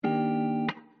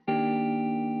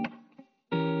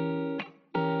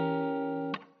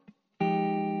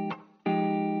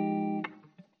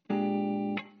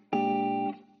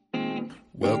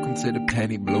Welcome to the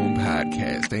Penny Bloom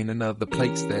Podcast. Ain't another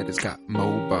place that has got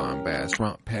more bombast.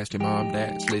 Romp past your mom,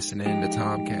 dads, listening to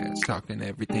Tomcats, talking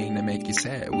everything that make you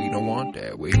sad. We don't want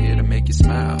that. We're here to make you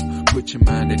smile. Put your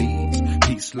mind at ease.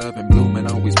 Peace, love, and bloom,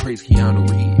 and always praise Keanu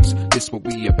Reeves. This what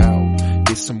we about.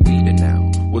 This some weeding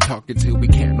now. We'll talk until we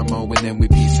can't no more, and then we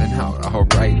peacing out.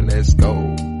 Alright, let's go.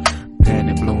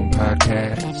 Penny Bloom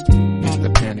Podcast. It's the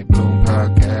Penny Bloom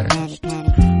Podcast.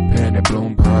 Penny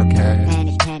Bloom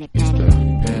Podcast. It's the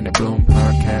Penny Bloom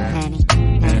Podcast.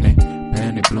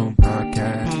 Penny Bloom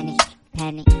Podcast.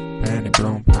 Penny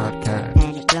Bloom Podcast.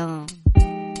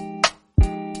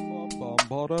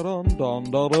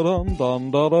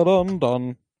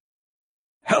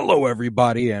 Hello,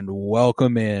 everybody, and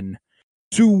welcome in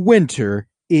to Winter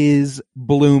is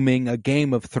Blooming, a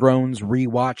Game of Thrones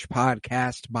rewatch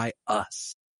podcast by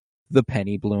us, the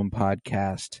Penny Bloom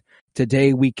Podcast.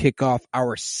 Today we kick off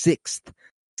our 6th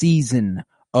season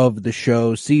of the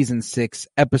show, Season 6,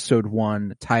 Episode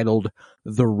 1, titled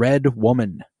The Red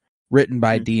Woman, written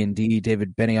by D&D,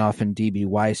 David Benioff and D.B.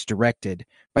 Weiss, directed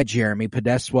by Jeremy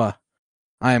Podeswa.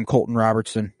 I am Colton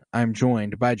Robertson. I'm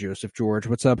joined by Joseph George.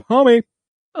 What's up, homie?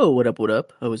 Oh, what up, what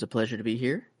up? Always a pleasure to be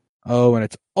here. Oh, and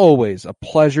it's always a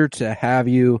pleasure to have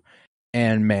you.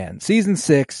 And man, Season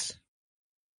 6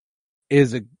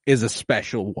 is a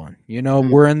special one. You know,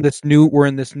 we're in this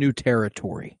new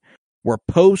territory. We're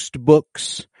post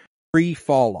books, pre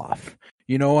fall off.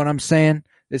 You know what I'm saying?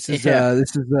 This is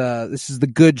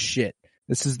the good shit.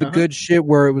 This is the good shit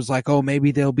where it was like, oh,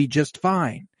 maybe they'll be just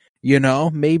fine. You know,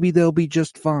 maybe they'll be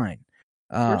just fine.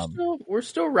 We're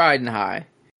still riding high.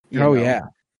 Yeah.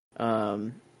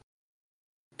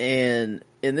 And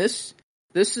this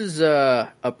is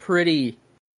a pretty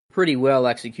well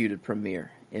executed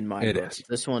premiere in my book.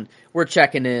 This one, we're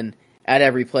checking in at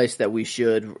every place that we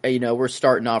should. You know, we're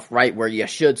starting off right where you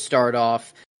should start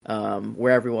off,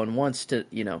 where everyone wants to.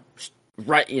 You know,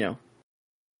 right. You know,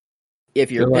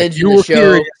 if you're binging the show,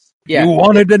 curious. Yeah, you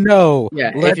wanted to know.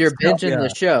 Yeah, if you're binging the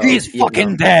show, he's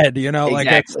fucking dead. You know,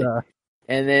 exactly. Like that's.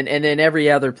 And then every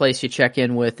other place you check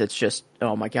in with, it's just,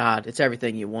 oh my god, it's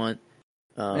everything you want.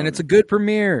 And it's a good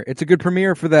premiere. It's a good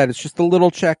premiere for that. It's just the little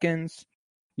check-ins,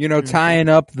 you know, tying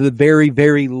up the very,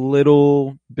 very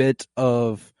little bit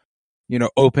of, you know,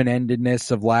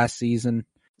 open-endedness of last season.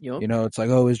 Yep. You know, it's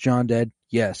like, oh, is Jon dead?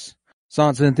 Yes.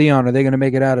 Sansa and Theon, are they going to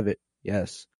make it out of it?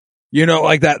 Yes. You know,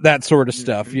 like that sort of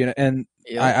stuff. You know, and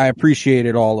I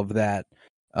appreciated all of that.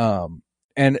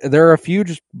 And there are a few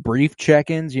just brief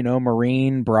check-ins, you know,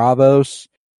 Marine, Bravos,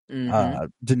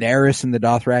 Daenerys and the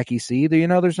Dothraki Sea. You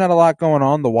know, there's not a lot going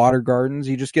on. The Water Gardens,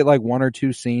 you just get like one or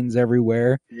two scenes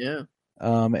everywhere. Yeah.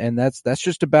 And that's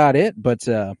just about it. But,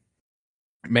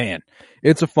 man,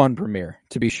 it's a fun premiere,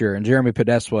 to be sure. And Jeremy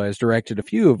Podeswa has directed a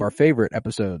few of our favorite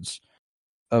episodes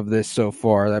of this so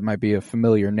far. That might be a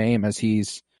familiar name, as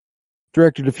he's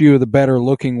directed a few of the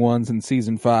better-looking ones in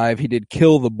Season 5. He did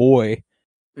Kill the Boy.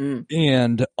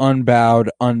 And Unbowed,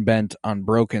 Unbent,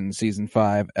 Unbroken, Season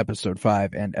 5, Episode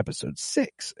 5, and Episode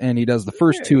 6. And he does the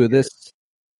first two of this.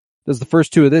 Does the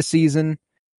first two of this season,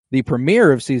 the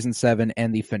premiere of Season 7,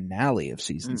 and the finale of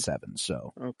Season 7.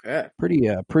 So,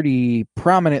 pretty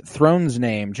prominent Thrones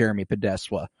name, Jeremy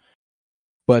Podeswa.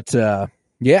 But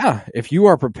yeah, if you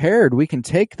are prepared, we can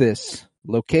take this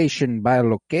location by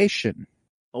location.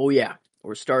 Oh yeah,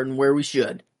 we're starting where we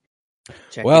should.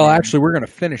 Well, actually, we're going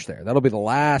to finish there. That'll be the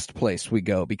last place we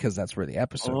go, because that's where the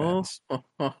episode ends.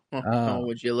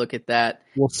 Would you look at that?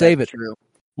 We'll save it. True.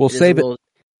 We'll save it.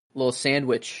 Little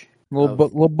sandwich. Little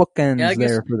bookends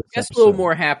there for this I guess episode. A little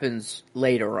more happens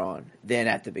later on than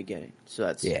at the beginning. So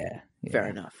that's fair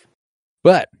enough.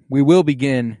 But we will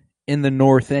begin in the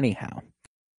north anyhow,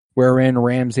 wherein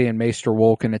Ramsay and Maester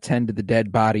Wolken attend to the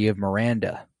dead body of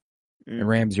Miranda. And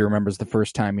Ramsay remembers the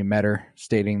first time he met her,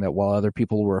 stating that while other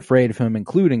people were afraid of him,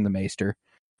 including the Maester,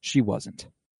 she wasn't.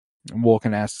 And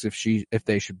Wolken asks if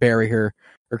they should bury her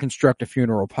or construct a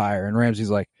funeral pyre, and Ramsay's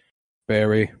like,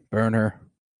 bury, burn her.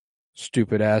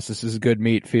 Stupid ass, this is good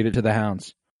meat, feed it to the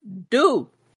hounds. Dude!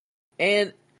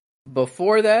 And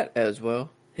before that as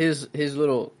well, his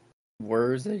little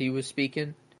words that he was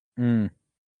speaking,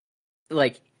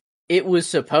 like, it was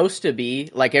supposed to be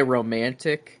like a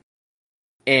romantic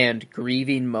and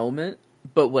grieving moment,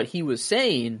 but what he was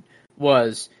saying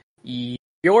was,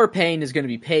 your pain is going to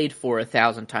be paid for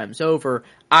 1,000 times over.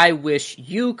 I wish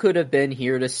you could have been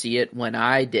here to see it when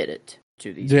I did it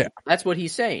to these people. That's what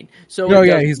he's saying. So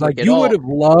he's like, you would have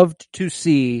loved to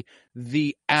see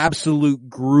the absolute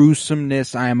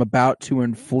gruesomeness I am about to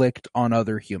inflict on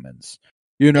other humans.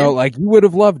 You know, like you would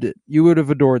have loved it. You would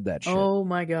have adored that shit. Oh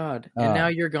my god. And now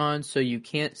you're gone, so you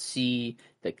can't see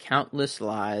the countless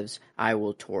lives I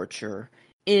will torture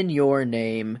in your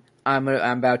name. I'm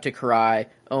about to cry.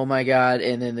 Oh my god.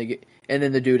 And then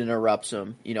the dude interrupts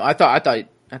him. You know, I thought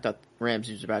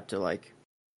Ramsey was about to like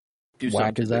do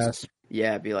whack something his to this. ass.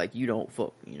 Yeah, be like, you don't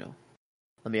fuck, you know.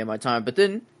 Let me have my time. But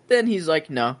then he's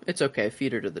like, no, it's okay.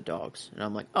 Feed her to the dogs. And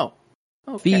I'm like, oh,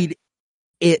 okay. Feed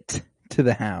it to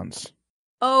the hounds.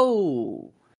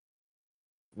 Oh.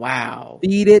 Wow.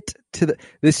 Feed it to the...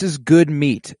 This is good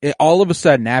meat. All of a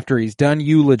sudden, after he's done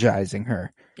eulogizing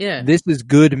her, yeah, this is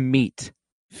good meat.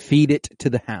 Feed it to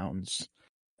the hounds.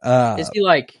 Is he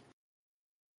like...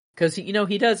 Because, you know,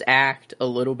 he does act a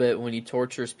little bit when he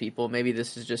tortures people. Maybe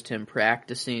this is just him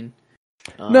practicing.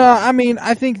 No, I mean,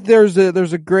 I think there's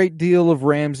a great deal of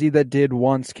Ramsey that did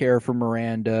once care for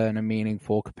Miranda in a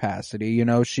meaningful capacity. You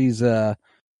know, she's and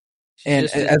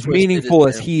as meaningful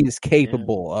as he is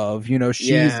capable of. You know,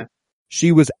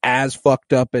 she was as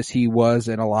fucked up as he was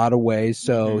in a lot of ways.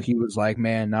 So he was like,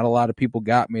 man, not a lot of people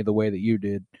got me the way that you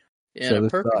did. Yeah, so in a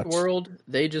perfect world,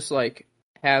 they just like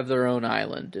have their own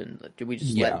island, and do we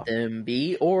just let them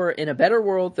be? Or in a better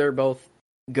world, they're both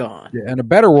gone. Yeah, in a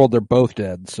better world, they're both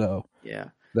dead. So yeah,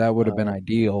 that would have been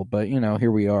ideal. But you know,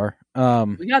 here we are. We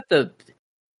got the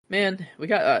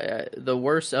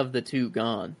worst of the two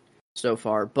gone so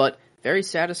far, but very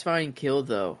satisfying kill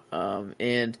though.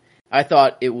 And I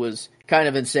thought it was kind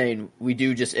of insane. We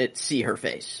do just see her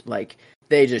face, like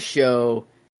they just show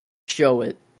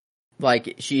it.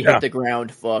 Like she hit the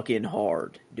ground fucking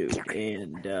hard, dude,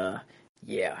 and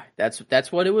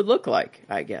that's what it would look like,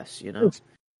 I guess. You know,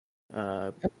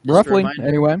 roughly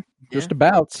anyway, just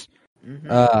abouts.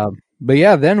 Mm-hmm. But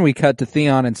yeah, then we cut to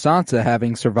Theon and Sansa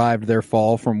having survived their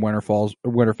fall from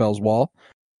Winterfell's wall,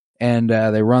 and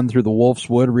they run through the Wolf's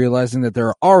Wood, realizing that there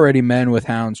are already men with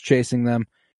hounds chasing them.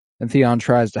 And Theon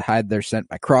tries to hide their scent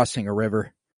by crossing a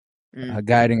river.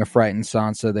 Guiding a frightened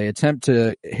Sansa, they attempt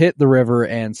to hit the river,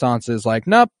 and Sansa is like,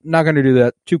 "Nope, not going to do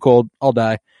that. Too cold. I'll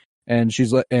die." And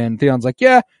Theon's like,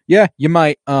 "Yeah, you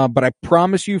might, but I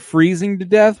promise you, freezing to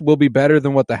death will be better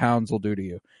than what the hounds will do to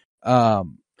you."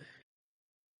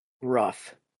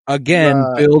 Rough. Again,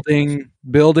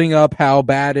 building up how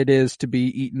bad it is to be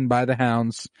eaten by the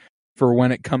hounds for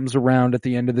when it comes around at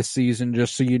the end of the season,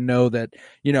 just so you know that,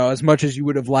 you know, as much as you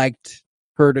would have liked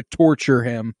her to torture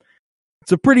him,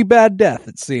 it's a pretty bad death,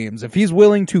 it seems, if he's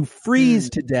willing to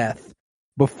freeze to death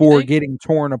before getting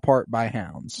torn apart by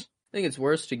hounds. I think it's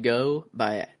worse to go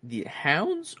by the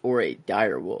hounds or a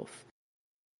dire wolf.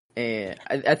 And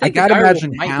I think I gotta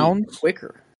imagine hounds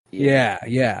quicker. Yeah.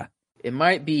 It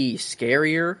might be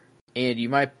scarier, and you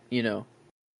might,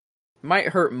 might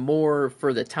hurt more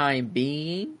for the time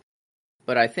being,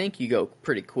 but I think you go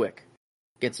pretty quick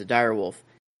against a dire wolf.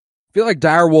 I feel like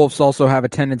dire wolves also have a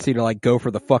tendency to like go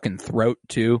for the fucking throat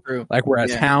too. True. Like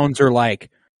whereas hounds are like,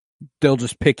 they'll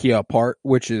just pick you apart,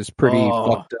 which is pretty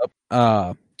fucked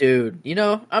up. Dude,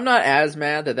 I'm not as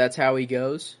mad that that's how he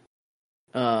goes.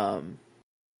 Yeah,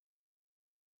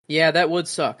 that would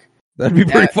suck. That'd be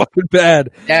pretty fucking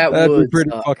bad. That'd be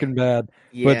pretty fucking bad.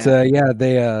 Yeah.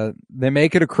 But they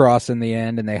make it across in the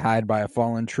end, and they hide by a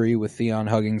fallen tree with Theon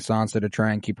hugging Sansa to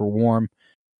try and keep her warm.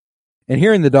 And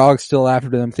hearing the dogs still after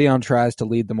them, Theon tries to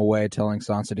lead them away, telling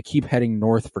Sansa to keep heading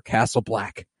north for Castle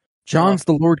Black. Jon's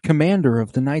the Lord Commander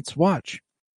of the Night's Watch.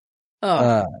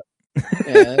 Jon's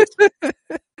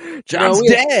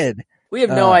dead. We have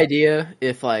no idea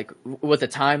if like what the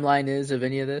timeline is of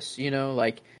any of this.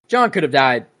 Like Jon could have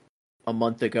died a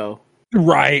month ago.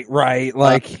 Right.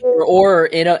 Like or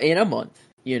in a month.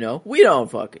 We don't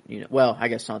fucking. Well, I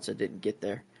guess Sansa didn't get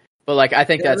there, but like I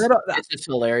think it's just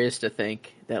hilarious to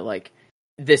think that like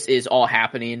this is all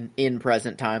happening in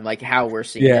present time, like how we're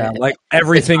seeing it. Yeah, like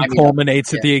everything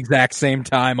culminates at the exact same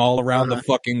time all around the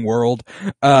fucking world.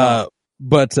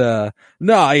 But like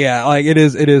it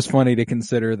is funny to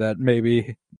consider that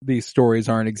maybe these stories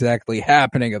aren't exactly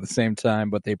happening at the same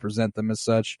time, but they present them as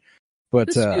such. But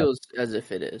this feels as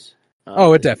if it is.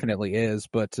 It definitely is,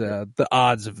 but the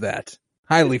odds of that,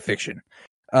 highly fiction.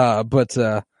 But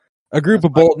a group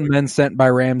of Bolton men sent by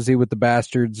Ramsay with the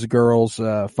bastards girls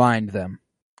find them,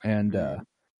 and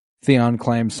Theon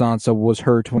claims Sansa was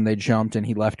hurt when they jumped and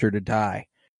he left her to die.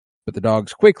 But the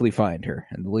dogs quickly find her,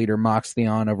 and the leader mocks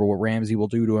Theon over what Ramsay will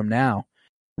do to him now,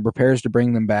 and prepares to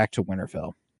bring them back to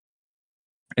Winterfell.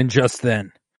 And just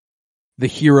then, the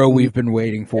hero we've been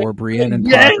waiting for, Brienne and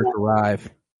Podrick, arrive.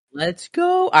 Let's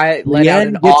go.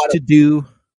 Brienne gets to do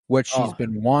what she's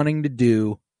been wanting to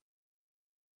do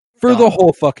for the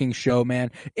whole fucking show,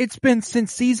 man. It's been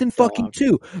since season fucking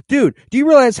 2. Dude, do you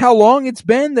realize how long it's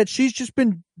been that she's just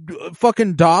been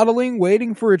fucking dawdling,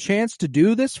 waiting for a chance to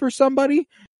do this for somebody?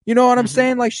 You know what I'm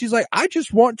saying? Like, she's like, I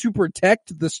just want to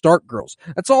protect the Stark girls.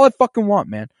 That's all I fucking want,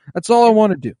 man. That's all I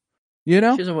want to do. You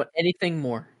know? She doesn't want anything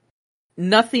more.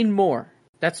 Nothing more.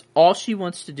 That's all she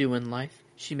wants to do in life.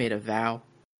 She made a vow.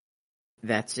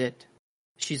 That's it.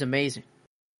 She's amazing.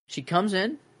 She comes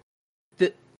in.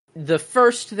 The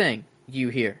first thing you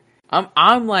hear,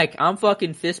 I'm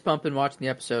fucking fist pumping watching the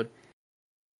episode.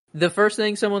 The first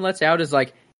thing someone lets out is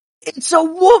like, it's a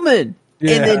woman,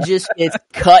 and then just gets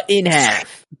cut in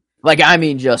half. Like, I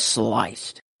mean, just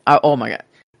sliced. Oh my god!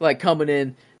 Like coming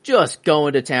in, just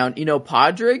going to town. You know,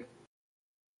 Podrick,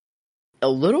 a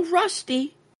little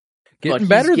rusty, getting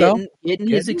better though. Getting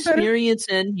his experience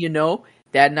in. You know.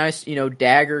 That nice,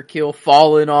 dagger kill,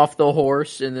 falling off the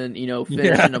horse, and then,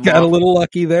 finishing him got off. a little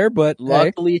lucky there, but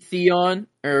luckily Theon,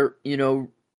 or,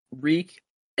 Reek,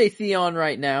 say Theon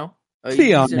right now.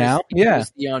 Theon now, his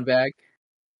Theon bag.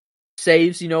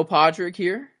 Saves, Podrick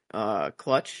here.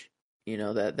 Clutch,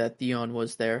 that Theon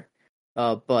was there.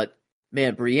 But,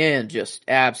 man, Brienne just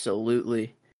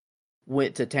absolutely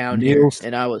went to town here.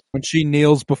 And I was... When she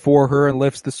kneels before her and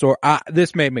lifts the sword,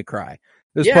 this made me cry.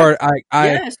 This part,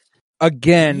 Yes.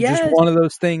 Again, just one of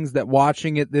those things that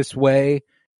watching it this way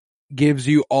gives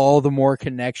you all the more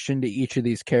connection to each of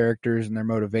these characters and their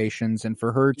motivations, and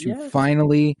for her to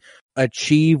finally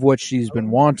achieve what she's been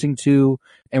wanting to,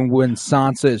 and when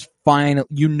Sansa is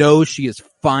she is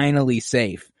finally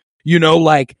safe.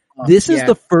 This is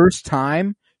the first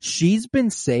time she's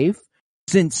been safe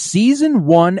since season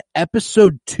 1,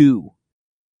 episode 2.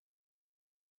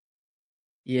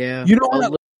 Yeah.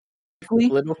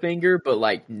 Littlefinger, but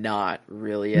like not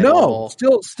really at all.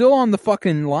 Still on the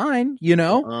fucking line,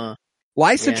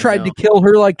 Lysa tried to kill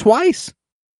her like twice.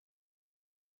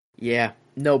 Yeah.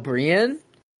 No, Brienne,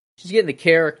 she's getting the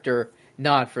character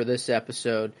nod for this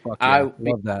episode. I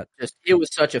love that. It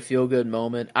was such a feel good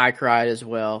moment. I cried as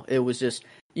well. It was just,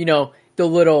 the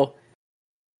little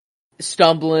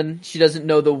stumbling. She doesn't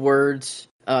know the words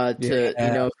for this.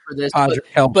 Podrick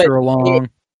helps her along.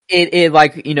 It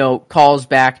like, calls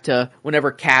back to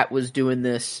whenever Kat was doing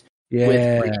this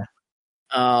with Brienne.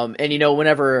 And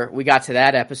whenever we got to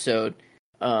that episode,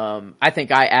 I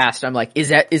think I asked, I'm like, is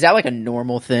that like a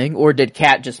normal thing, or did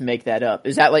Kat just make that up?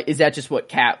 Is that just what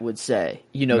Kat would say,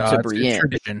 to Brienne?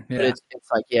 Tradition. Yeah. But it's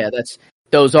like,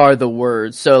 those are the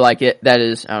words. So like that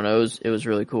is, I don't know, it was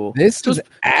really cool. This is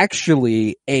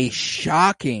actually a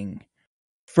shocking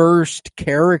first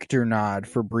character nod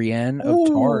for Brienne of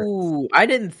Tarth. I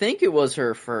didn't think it was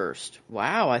her first.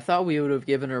 Wow, I thought we would have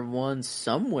given her one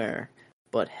somewhere.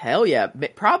 But hell yeah,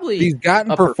 probably she's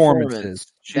gotten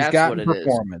performances. She's gotten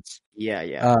performance.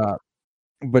 Yeah.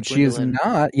 But she is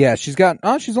not. Yeah, she's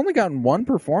only gotten one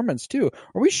performance too.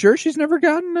 Are we sure she's never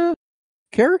gotten a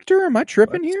character? Am I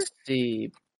tripping here?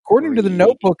 See. According to the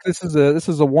notebook, this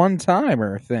is a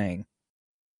one-timer thing.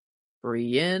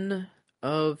 Brienne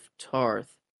of Tarth.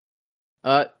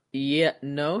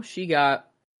 She got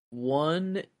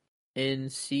one in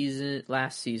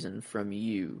last season from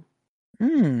you.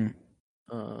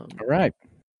 All right.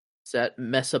 Does that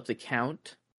mess up the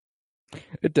count?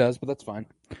 It does, but that's fine.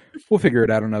 We'll figure it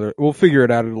out at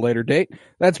a later date.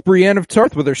 That's Brienne of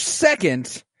Tarth with her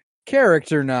second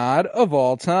character nod of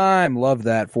all time. Love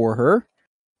that for her.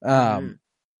 Trying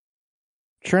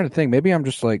to think, maybe I'm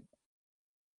just like,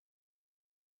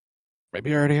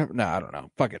 maybe I already have. No, I don't know.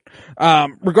 Fuck it.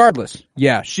 Regardless,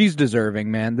 yeah, she's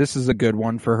deserving, man. This is a good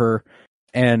one for her,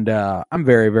 and I'm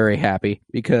very, very happy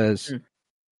because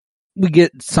we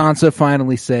get Sansa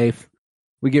finally safe.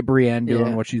 We get Brienne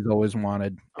doing what she's always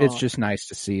wanted. It's just nice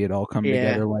to see it all come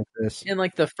together like this. In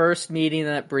like the first meeting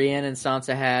that Brienne and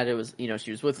Sansa had, it was,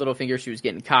 she was with Littlefinger. She was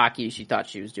getting cocky. She thought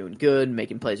she was doing good,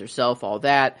 making plays herself, all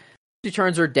that. She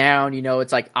turns her down.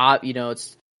 It's like,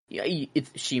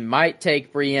 she might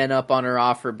take Brienne up on her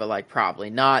offer, but like probably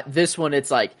not. This one,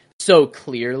 it's like so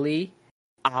clearly,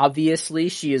 obviously,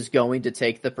 she is going to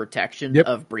take the protection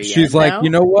of Brienne. She's like, now.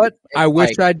 You know what? I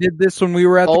wish I did this when we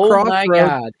were at the crossroads. Oh my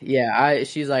god! Yeah,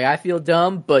 she's like, I feel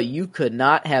dumb, but you could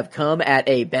not have come at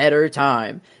a better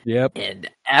time. Yep. And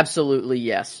absolutely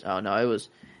yes. Oh no, it was.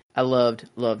 I loved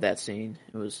that scene.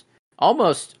 It was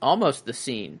almost the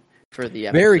scene for the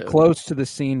episode. Very close to the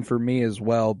scene for me as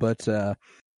well, but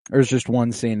there's just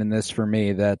one scene in this for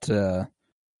me that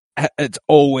it's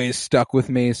always stuck with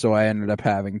me, so I ended up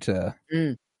having to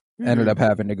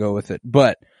go with it.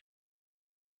 But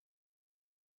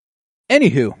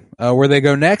anywho, Where they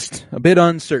go next, a bit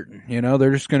uncertain.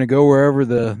 They're just going to go wherever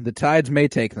the tides may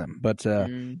take them. But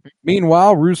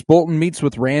meanwhile, Roose Bolton meets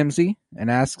with Ramsay and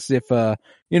asks if, how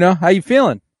you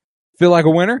feeling? Feel like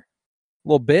a winner?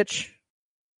 Little bitch.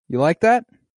 You like that?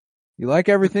 You like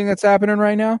everything that's happening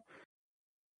right now?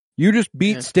 You just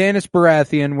beat Stannis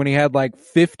Baratheon when he had like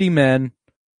 50 men,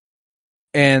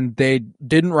 and they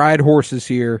didn't ride horses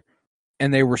here,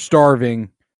 and they were starving,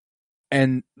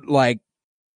 and like,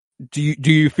 do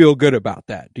you feel good about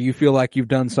that? Do you feel like you've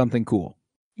done something cool?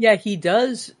 Yeah, he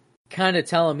does kind of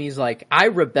tell him, he's like, I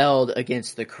rebelled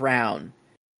against the crown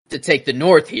to take the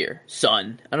north here,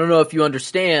 son. I don't know if you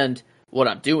understand what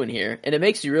I'm doing here. And it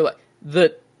makes you realize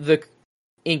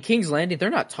in King's Landing, they're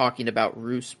not talking about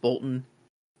Roose Bolton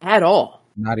at all.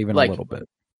 Not even a little bit.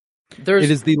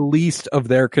 It is the least of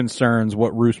their concerns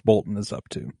what Roose Bolton is up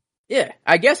to. Yeah,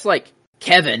 I guess like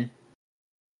Kevin,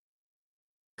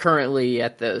 currently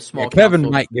at the small Kevin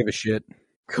might give a shit.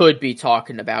 Could be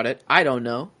talking about it. I don't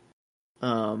know.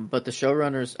 But the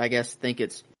showrunners, I guess, think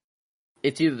it's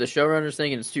either the showrunners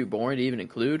thinking it's too boring to even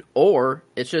include, or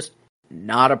it's just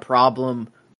not a problem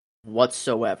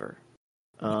whatsoever.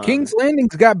 King's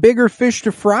Landing's got bigger fish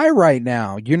to fry right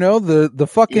now. The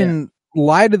fucking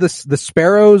light of the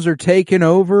sparrows are taking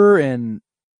over, and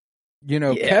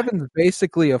Kevin's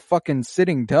basically a fucking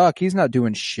sitting duck. He's not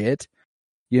doing shit.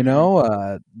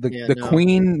 The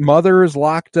queen mother is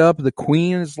locked up. The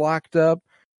queen is locked up.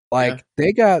 Like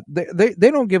they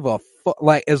don't give a fuck.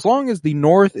 Like, as long as the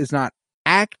North is not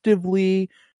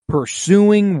actively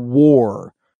pursuing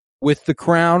war with the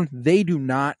crown, they do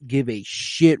not give a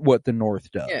shit what the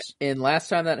North does. Yeah. And last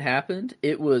time that happened,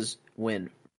 it was when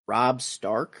Robb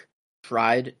Stark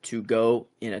tried to go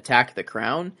and attack the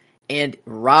crown, and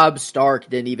Robb Stark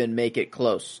didn't even make it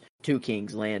close to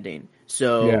King's Landing.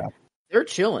 So they're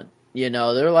chilling.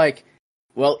 They're like,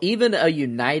 well, even a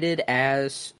united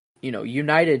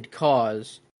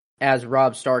cause as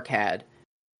Robb Stark had,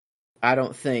 I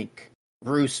don't think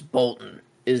Roose Bolton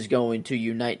is going to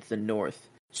unite the North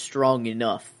strong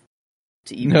enough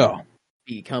to even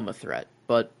become a threat.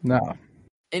 But no.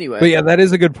 Anyway. But yeah, that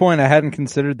is a good point. I hadn't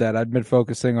considered that. I'd been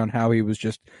focusing on how he was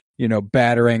just,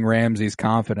 battering Ramsay's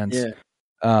confidence. Yeah.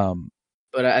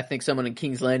 But I think someone in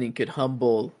King's Landing could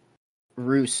humble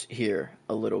Roose here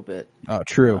a little bit. Oh,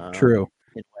 true.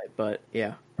 Anyway, but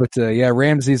yeah. But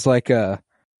Ramsay's like, we'll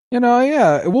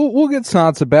get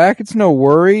Sansa back. It's no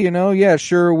worry, Yeah,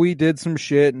 sure, we did some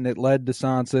shit and it led to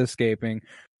Sansa escaping.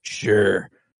 Sure,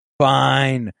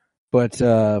 fine, but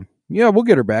we'll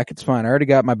get her back. It's fine. I already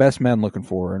got my best men looking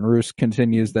for her. And Roose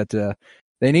continues that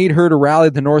they need her to rally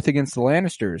the North against the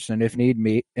Lannisters, and if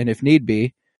need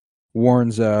be,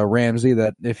 warns Ramsay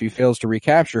that if he fails to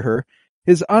recapture her,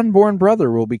 his unborn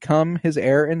brother will become his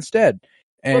heir instead.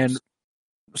 And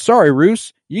sorry,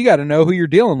 Roose, you got to know who you're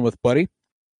dealing with, buddy.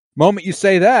 Moment you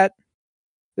say that,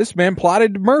 this man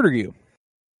plotted to murder you,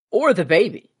 or the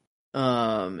baby.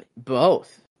 Both.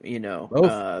 Both.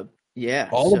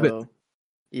 All of it.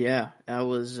 Yeah, that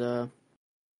was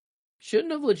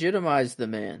shouldn't have legitimized the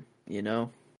man.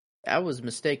 That was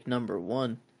mistake number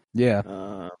one.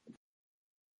 Yeah.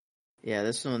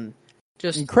 This one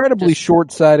incredibly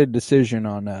short-sighted decision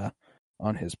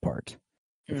on his part,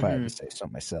 if I had to say so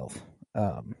myself.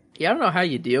 I don't know how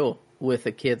you deal with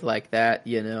a kid like that.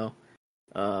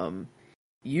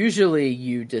 Usually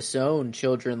you disown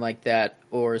children like that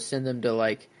or send them to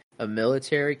like a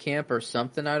military camp or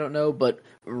something. I don't know, but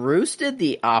Roose did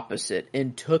the opposite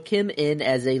and took him in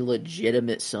as a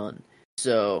legitimate son.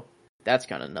 So that's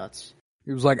kind of nuts.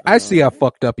 He was like, I see how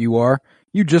fucked up you are.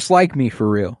 You just like me for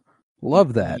real.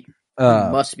 Love that. You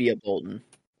must be a Bolton.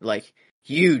 Like,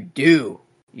 you do.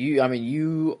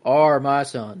 You are my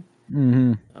son.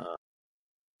 Mm-hmm.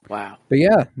 Wow. But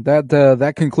yeah,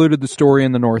 that concluded the story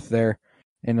in the North there.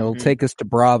 And it'll take us to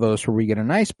Bravos, where we get a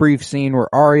nice brief scene where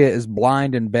Arya is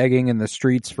blind and begging in the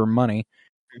streets for money.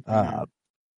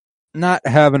 Not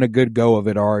having a good go of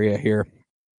it, Arya here.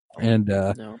 And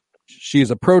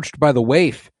she's approached by the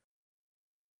waif,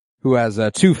 who has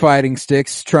 2 fighting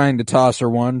sticks, trying to toss her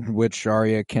one, which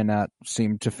Arya cannot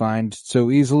seem to find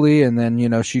so easily. And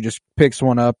then, she just picks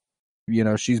one up.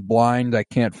 She's blind, I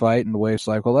can't fight. And the waif's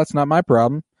like, well, that's not my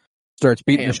problem. Starts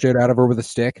beating the shit out of her with a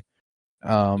stick.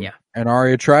 And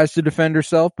Arya tries to defend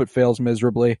herself, but fails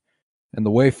miserably. And the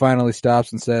waif finally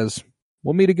stops and says,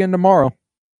 we'll meet again tomorrow.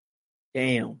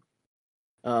 Damn.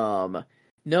 No,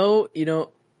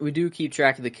 we do keep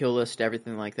track of the kill list,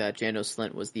 everything like that. Janos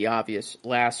Slint was the obvious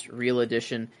last real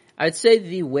addition. I'd say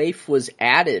the waif was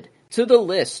added to the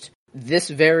list this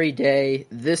very day,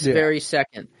 very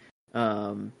second.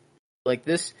 That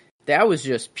was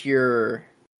just pure,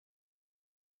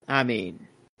 I mean,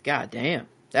 goddamn.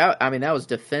 That was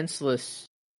defenseless.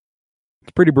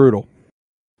 It's pretty brutal.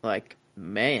 Like,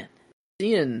 man,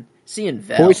 seeing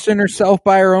Vel hoisting herself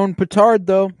by her own petard,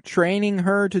 though, training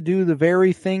her to do the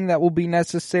very thing that will be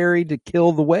necessary to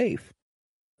kill the wave.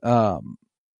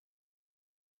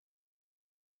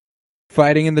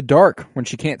 Fighting in the dark when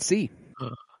she can't see.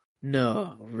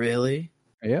 No, really?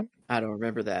 Yeah, I don't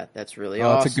remember that. That's really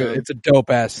awesome. It's a dope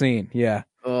ass scene. Yeah.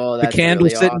 Oh, the that's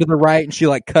candle's really sitting to the right, and she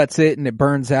like cuts it, and it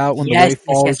burns out when the wave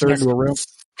follows her into a room.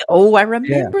 Oh, I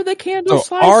remember the candle So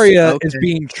slice. Arya is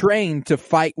being trained to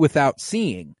fight without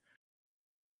seeing.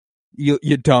 You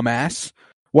dumbass.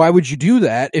 Why would you do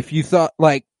that if you thought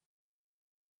like...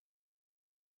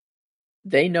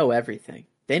 They know everything.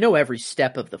 They know every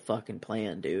step of the fucking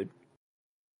plan, dude.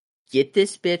 Get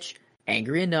this bitch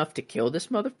angry enough to kill this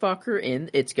motherfucker,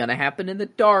 and it's gonna happen in the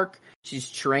dark. She's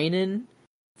training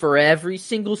for every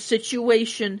single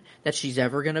situation that she's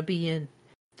ever gonna be in.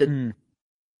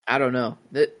 I don't know.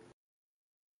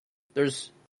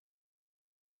 There's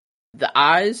the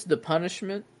eyes, the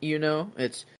punishment,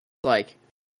 it's like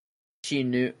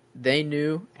they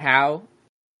knew how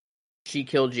she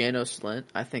killed Janos Slynt.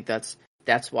 I think that's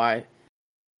why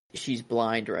she's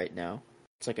blind right now.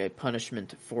 It's like a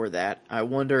punishment for that. I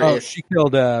wonder if she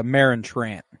killed Meryn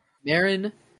Trant.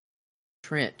 Meryn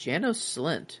Trant, Janos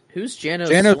Slynt. Who's Janos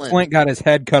Slynt? Janos Slynt got his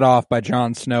head cut off by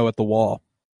Jon Snow at the wall.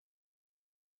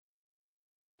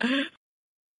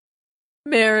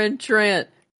 Meryn Trant.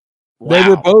 Wow. They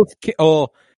were both...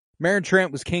 Meryn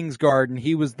Trant was Kingsguard, and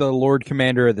he was the Lord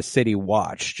Commander of the City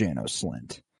Watch, Janos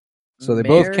Slynt. So they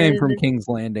both came from King's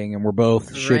Landing, and were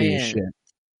both shitty as shit.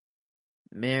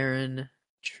 Meryn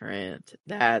Trant.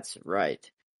 That's right.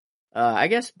 I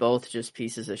guess both just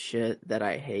pieces of shit that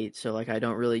I hate, so like I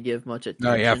don't really give much attention.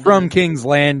 Oh yeah, from King's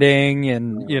Landing,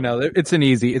 and it's an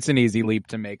easy leap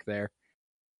to make there.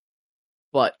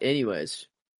 But anyways,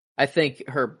 I think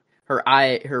her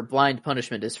blind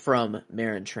punishment is from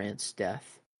Meryn Trant's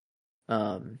death.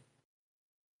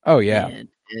 Oh yeah,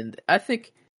 and I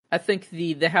think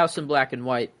the House in Black and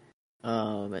White,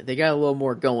 they got a little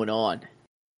more going on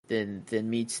than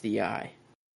meets the eye.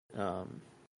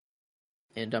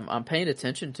 And I'm paying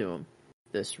attention to him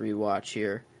this rewatch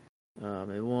here.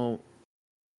 It won't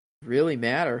really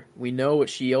matter. We know what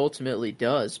she ultimately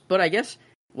does, but I guess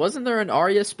wasn't there an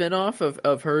Arya spinoff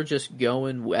of her just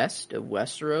going west of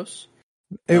Westeros?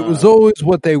 It was always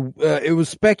what they. It was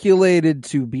speculated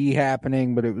to be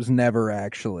happening, but it was never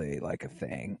actually like a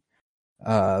thing.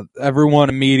 Everyone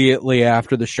immediately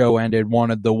after the show ended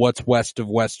wanted the "What's West of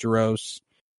Westeros"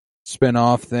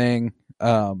 spinoff thing.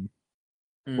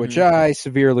 Which I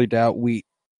severely doubt we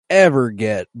ever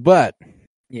get, but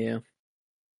yeah,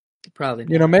 probably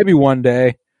not. Maybe one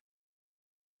day.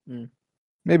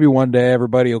 Maybe one day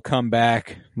everybody will come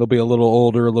back. They'll be a little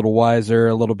older, a little wiser,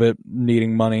 a little bit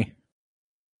needing money.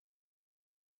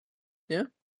 Yeah.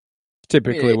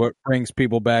 Typically what brings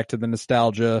people back to the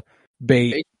nostalgia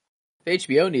bait.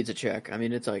 HBO needs a check. I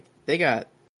mean, it's like they got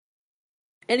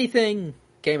anything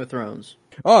Game of Thrones.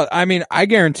 Oh, I mean, I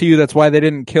guarantee you that's why they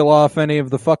didn't kill off any of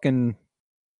the fucking,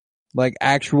 like,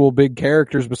 actual big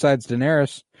characters besides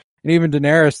Daenerys. And even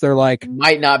Daenerys, they're like...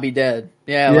 might not be dead.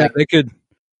 Yeah, like... they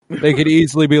could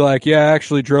easily be like, yeah,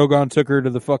 actually, Drogon took her to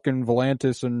the fucking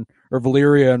Volantis or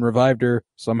Valyria and revived her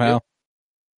somehow.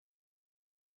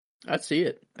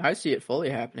 Yep. I see it fully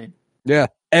happening. Yeah.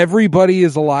 Everybody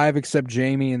is alive except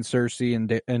Jaime and Cersei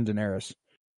and Daenerys.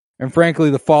 And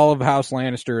frankly, the fall of House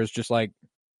Lannister is just like...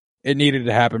 it needed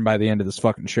to happen by the end of this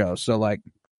fucking show. So, like...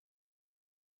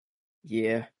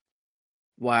 yeah.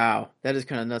 Wow. That is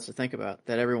kind of nuts to think about.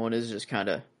 That everyone is just kind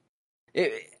of...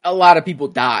 a lot of people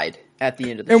died at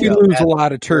the end of the show. And we lose a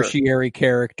lot of tertiary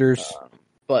characters.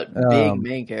 But big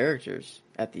main characters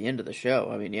at the end of the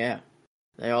show. I mean, yeah.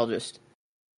 They're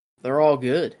all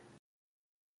good.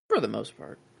 For the most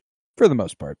part.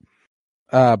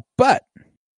 But,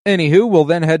 anywho, we'll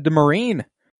then head to Meereen,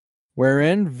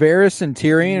 wherein Varys and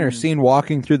Tyrion are seen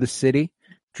walking through the city,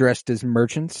 dressed as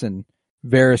merchants, and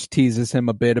Varys teases him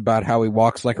a bit about how he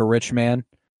walks like a rich man.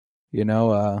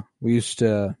 I used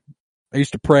to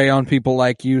prey on people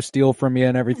like you, steal from you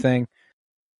and everything.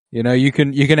 You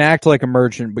can act like a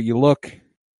merchant, but you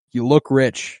look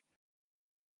rich.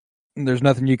 And there's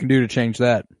nothing you can do to change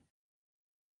that.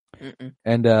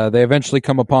 And they eventually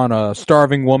come upon a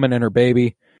starving woman and her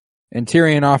baby, and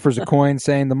Tyrion offers a coin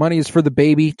saying the money is for the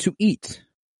baby to eat.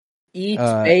 Eat,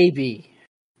 baby.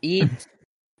 Eat.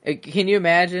 Can you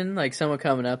imagine like someone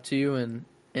coming up to you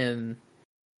and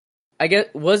I guess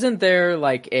wasn't there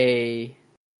like a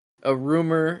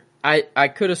rumor? I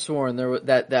could have sworn there was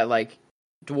that like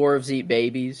dwarves eat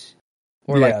babies.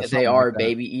 Or like that they are like that.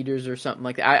 baby eaters or something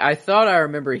like that. I thought I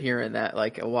remember hearing that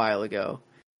like a while ago.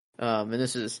 And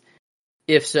this is,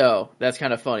 if so, that's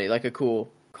kind of funny, like a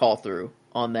cool call through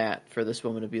on that for this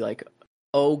woman to be like,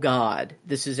 oh God,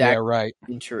 this is actually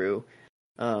true.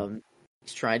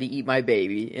 He's trying to eat my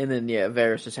baby. And then,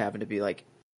 Varys just happened to be like,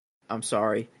 I'm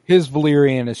sorry. His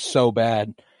Valyrian is so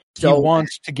bad. He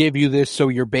wants to give you this so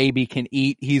your baby can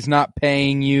eat. He's not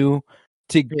paying you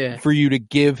for you to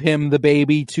give him the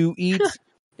baby to eat.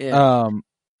 And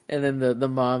then the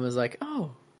mom is like,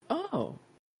 oh.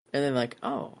 And then like,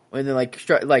 oh. And then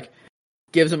like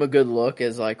gives him a good look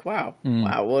as like, wow,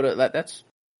 that's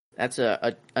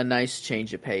a nice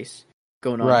change of pace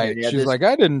going on. Right. Here. She's like,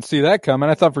 I didn't see that coming.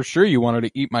 I thought for sure you wanted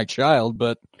to eat my child,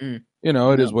 but it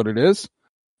is what it is.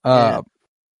 No,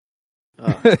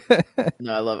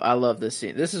 I love this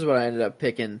scene. This is what I ended up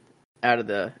picking out of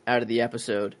the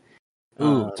episode.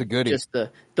 Ooh, it's a goodie. Just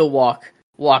the walk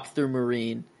through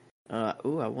Marine. I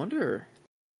wonder.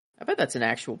 I bet that's an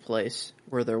actual place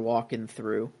where they're walking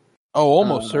through. Oh,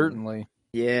 almost certainly.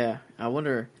 Yeah, I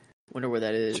wonder where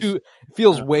that is. It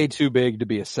feels way too big to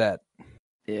be a set.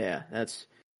 Yeah, that's.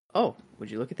 Oh,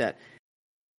 would you look at that?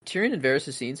 Tyrion and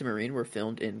Varys' scenes in Marine were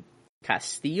filmed in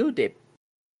Castillo de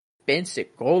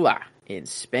Pensacola in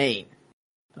Spain.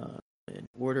 In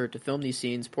order to film these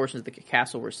scenes, portions of the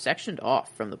castle were sectioned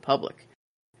off from the public,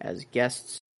 as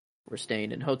guests were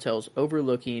staying in hotels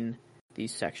overlooking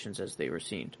these sections as they were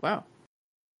seen. Wow,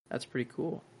 that's pretty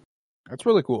cool. That's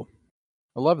really cool.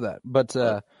 I love that. But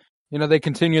they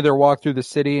continue their walk through the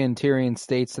city, and Tyrion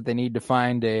states that they need to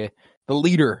find the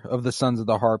leader of the Sons of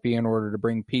the Harpy in order to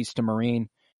bring peace to Meereen.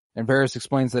 And Varys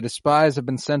explains that his spies have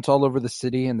been sent all over the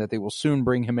city and that they will soon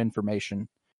bring him information.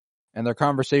 And their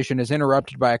conversation is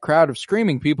interrupted by a crowd of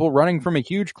screaming people running from a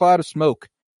huge cloud of smoke.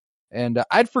 And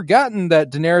I'd forgotten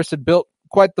that Daenerys had built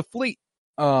quite the fleet,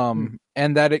 and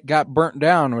that it got burnt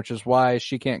down, which is why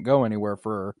she can't go anywhere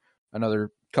for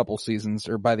another couple seasons,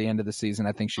 or by the end of the season,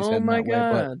 I think she's heading that way.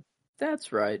 Oh my God,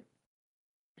 that's right.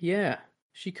 Yeah,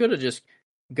 she could have just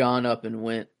gone up and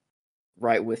went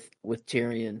right with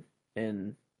Tyrion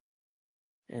and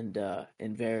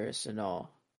Varys and all.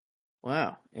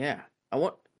 Wow, yeah.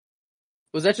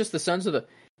 Was that just the Sons of the?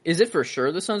 Is it for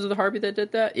sure the Sons of the Harpy that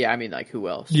did that? Yeah, I mean, like, who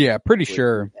else? Yeah, pretty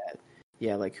sure.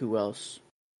 Yeah, like, who else?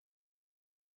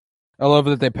 I love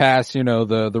that they pass,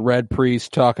 the Red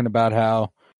Priest talking about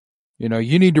how, you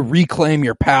need to reclaim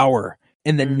your power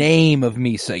in the name of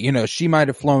Misa. She might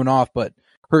have flown off, but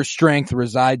her strength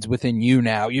resides within you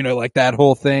now. Like that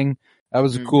whole thing. That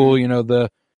was cool.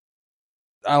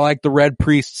 I like the Red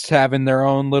Priests having their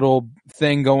own little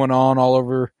thing going on all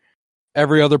over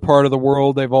every other part of the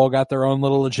world. They've all got their own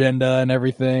little agenda and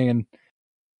everything. And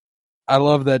I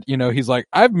love that, he's like,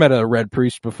 I've met a Red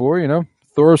Priest before,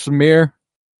 Thoros,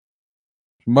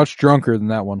 much drunker than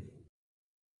that one.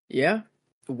 Yeah.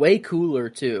 Way cooler,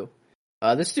 too.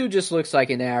 This dude just looks like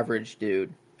an average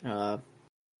dude. Not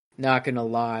gonna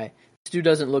lie. This dude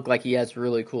doesn't look like he has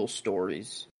really cool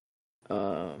stories.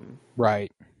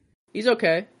 Right. He's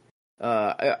okay.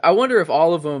 I wonder if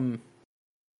all of them...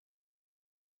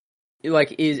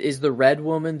 Like, is the red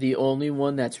woman the only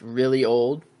one that's really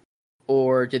old?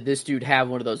 Or did this dude have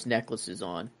one of those necklaces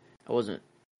on? I wasn't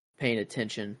paying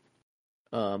attention.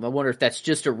 I wonder if that's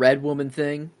just a red woman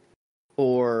thing,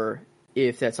 or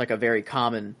if that's like a very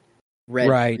common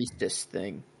red priestess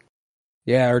thing.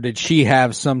 Yeah, or did she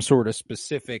have some sort of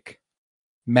specific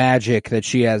magic that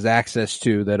she has access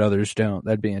to that others don't?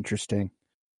 That'd be interesting.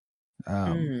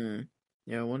 Yeah,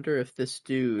 I wonder if this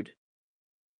dude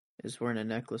is wearing a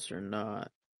necklace or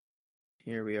not.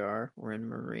 Here we are. We're in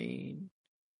Marine.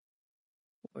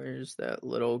 Where's that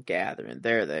little gathering?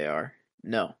 There they are.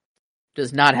 No.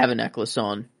 Does not have a necklace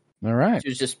on. All right. She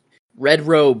was just red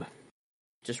robe.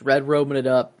 Just red robing it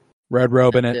up. Red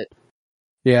robing it.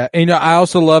 Yeah. And, I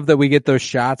also love that we get those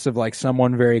shots of like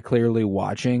someone very clearly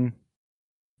watching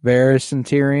Varys and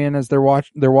Tyrion as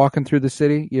they're walking through the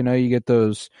city. You get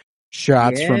those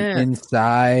shots from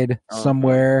inside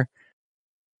somewhere.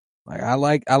 Like I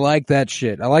like that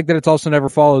shit. I like that it's also never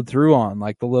followed through on,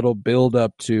 like the little build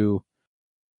up to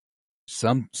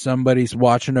somebody's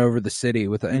watching over the city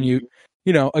with, and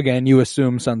again, you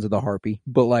assume Sons of the Harpy,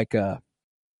 but like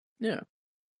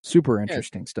super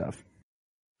interesting stuff.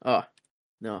 Oh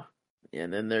no,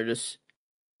 and then they're just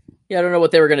I don't know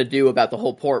what they were gonna do about the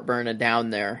whole port burning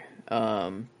down there.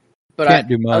 But Can't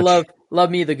do much. I love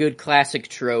me the good classic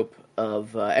trope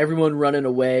of everyone running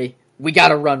away. We got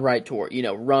to run right toward,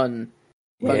 run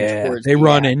towards. They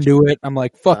run into it. I'm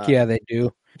like, fuck yeah, they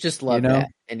do. Just love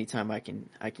that. Anytime I can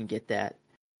get that.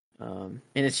 And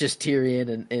it's just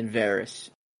Tyrion and Varys.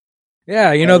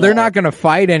 Yeah, they're not going to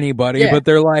fight anybody, but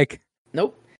they're like,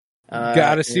 nope.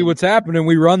 Gotta see what's happening.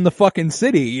 We run the fucking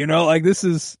city, like this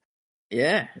is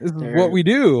what we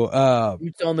do.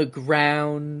 Boots on the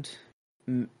ground,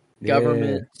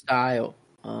 government style.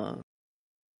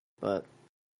 But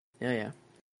yeah.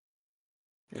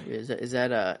 Is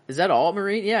that all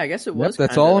Marine? Yeah, I guess it was. Yep,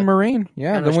 that's all in Marine.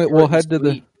 Yeah, then we'll head to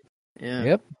the. Yeah.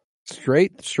 Yep,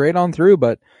 straight on through.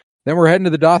 But then we're heading to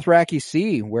the Dothraki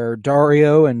Sea, where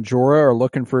Dario and Jorah are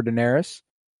looking for Daenerys,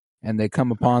 and they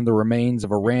come upon the remains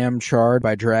of a ram charred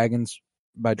by dragon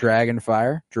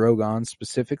fire, Drogon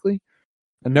specifically.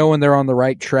 And knowing they're on the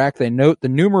right track, they note the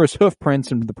numerous hoof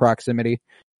prints into the proximity.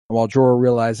 And while Jorah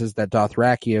realizes that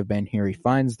Dothraki have been here, he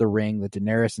finds the ring that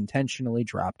Daenerys intentionally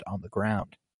dropped on the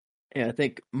ground. Yeah, I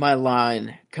think my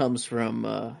line comes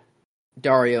from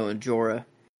Dario and Jorah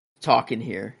talking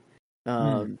here.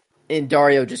 And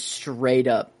Dario just straight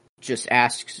up just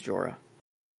asks Jorah,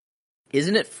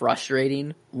 isn't it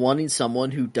frustrating wanting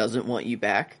someone who doesn't want you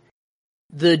back?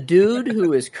 The dude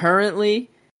who is currently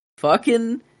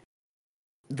fucking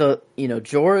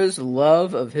Jorah's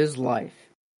love of his life,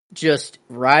 just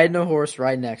riding a horse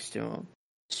right next to him,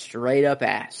 straight up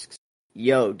asks,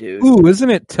 yo, dude. Ooh, isn't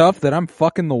it tough that I'm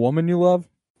fucking the woman you love?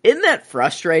 Isn't that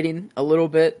frustrating a little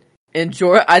bit? And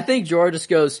I think Jorah just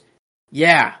goes,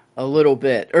 yeah, a little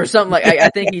bit. Or something like, I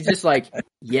think he's just like,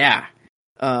 yeah.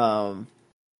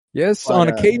 Yes, on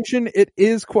occasion it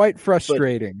is quite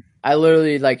frustrating. I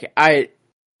literally,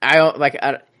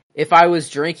 if I was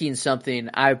drinking something,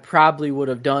 I probably would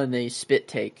have done a spit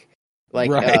take.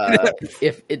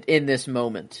 If in this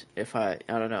moment, I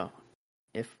don't know,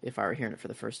 if I were hearing it for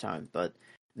the first time, but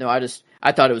no,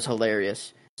 I thought it was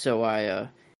hilarious, so I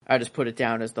just put it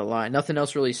down as the line. Nothing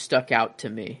else really stuck out to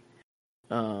me,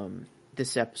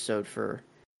 this episode for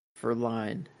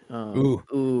line.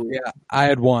 Ooh, yeah, I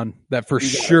had one that for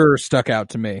sure stuck out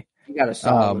to me. You got a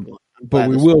solid one, but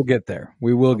we will get there.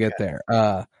 We will get there.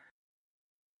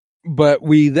 But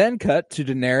we then cut to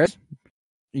Daenerys,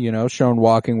 shown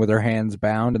walking with her hands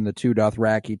bound, and the two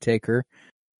Dothraki take her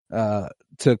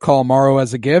to call Morrow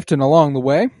as a gift. And along the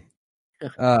way,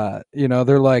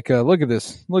 they're like, look at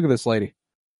this lady.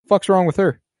 Fuck's wrong with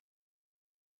her?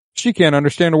 She can't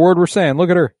understand a word we're saying. Look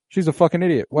at her. She's a fucking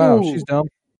idiot. Wow, she's dumb.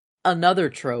 Another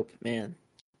trope, man.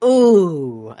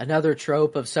 Ooh, another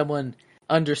trope of someone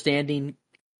understanding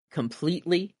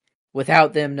completely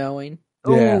without them knowing.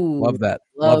 Yeah, love that.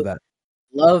 Love that.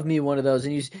 Love me one of those,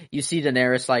 and you see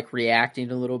Daenerys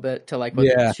reacting a little bit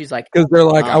to she's like, because they're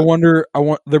like,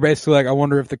 they're basically like, I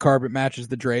wonder if the carpet matches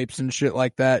the drapes and shit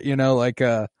like that, yeah,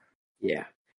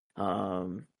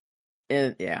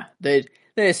 and yeah, they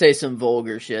say some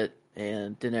vulgar shit,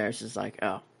 and Daenerys is like,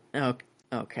 oh,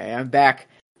 okay, I'm back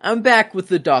with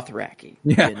the Dothraki.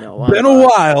 Yeah, been a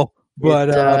while. But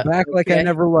back like I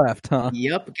never left, huh?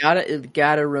 Yep,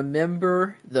 gotta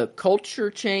remember the culture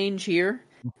change here.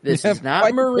 This is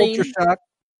not Marine. Culture shock.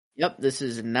 Yep, this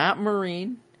is not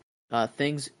Marine.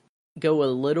 Things go a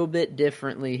little bit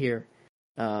differently here,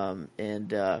 even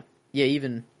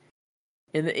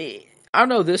in I don't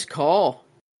know this call.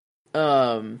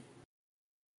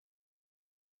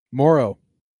 Morrow.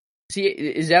 See,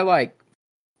 is that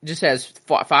just has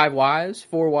 4 wives,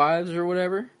 or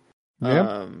whatever?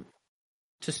 Yeah.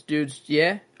 Just dudes,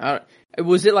 yeah.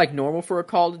 Was it normal for a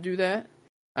call to do that,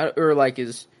 I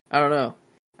don't know.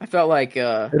 I felt like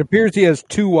it appears he has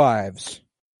 2 wives.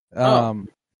 Okay,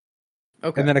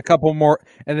 and then a couple more,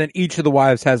 and then each of the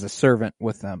wives has a servant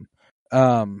with them.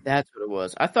 That's what it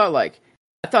was. I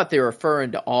thought they were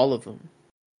referring to all of them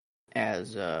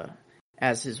as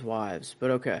his wives,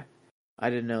 but okay, I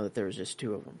didn't know that there was just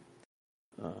 2 of them.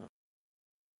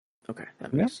 Okay,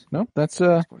 that makes that's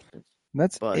more sense.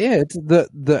 That's it.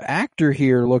 The actor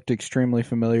here looked extremely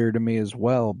familiar to me as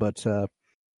well, but I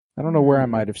don't know where I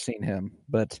might have seen him.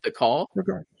 But the call,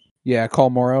 yeah, call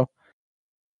Morrow.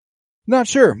 Not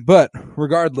sure, but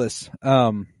regardless,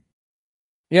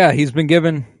 yeah, he's been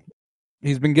given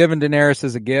Daenerys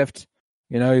as a gift.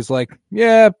 He's like,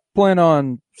 yeah, plan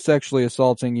on sexually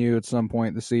assaulting you at some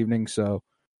point this evening, so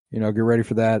get ready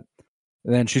for that.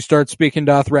 And then she starts speaking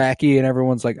Dothraki, and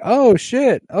everyone's like, oh,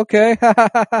 shit, okay.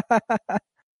 I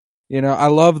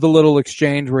love the little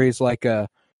exchange where he's like,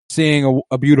 seeing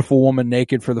a beautiful woman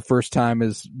naked for the first time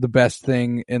is the best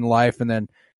thing in life. And then,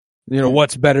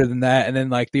 what's better than that? And then,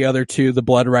 the other two, the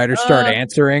Blood Riders, start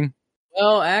answering.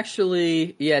 Well,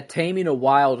 actually, yeah, taming a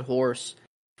wild horse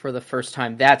for the first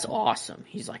time, that's awesome.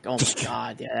 He's like, oh, my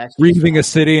God. Yeah, that's leaving a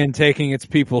city and taking its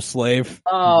people slave.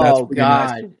 Oh,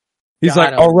 God. Nice. He's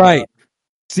like, all right.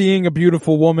 seeing a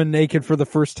beautiful woman naked for the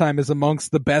first time is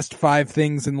amongst the best 5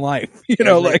 things in life. You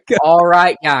know, like all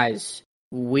right, guys,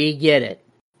 we get it.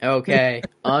 Okay,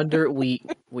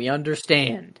 we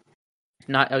understand.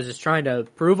 Not, I was just trying to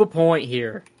prove a point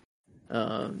here.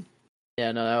 Yeah,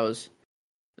 no,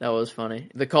 that was funny.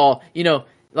 The call, you know,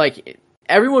 like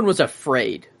everyone was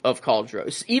afraid of Khal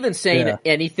Drogo. Even saying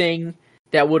anything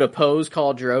that would oppose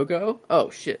Khal Drogo, oh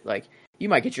shit, like you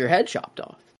might get your head chopped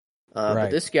off.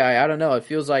 But this guy, I don't know. It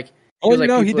feels like. Oh, you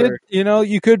know, he did. You know,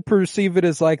 you could perceive it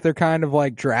as like they're kind of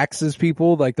like Drax's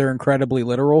people, like they're incredibly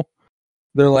literal.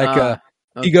 They're like, okay.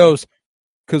 He goes,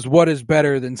 because what is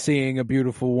better than seeing a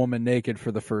beautiful woman naked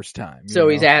for the first time? So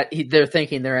they're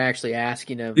thinking they're actually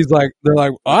asking him. They're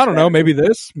like, I don't know, maybe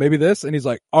this, and he's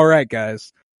like, all right,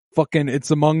 guys, fucking,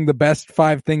 it's among the best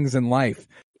 5 things in life.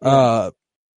 Come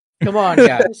on,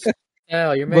 guys.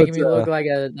 Oh, you're making me look like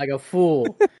a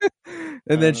fool.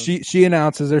 And then she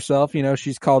announces herself. You know,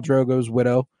 she's Khal Drogo's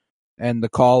widow, and the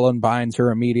call unbinds her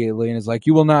immediately and is like,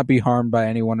 "You will not be harmed by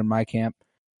anyone in my camp."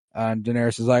 And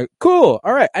Daenerys is like, "Cool,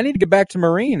 all right. I need to get back to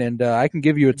Marine, and I can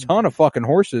give you a ton of fucking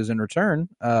horses in return.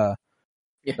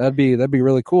 That'd be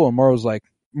really cool." And Moro's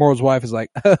wife is like,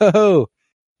 "Oh,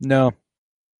 no,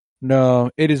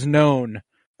 it is known.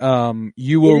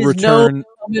 You will return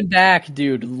coming back,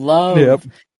 dude. Love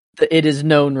it is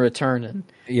known returning.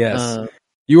 Yes."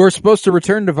 You are supposed to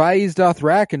return to Vaiz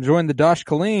Dothrak and join the Dosh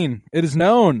Khaleen. It is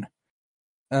known.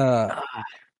 That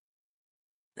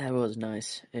was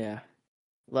nice. Yeah.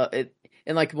 It,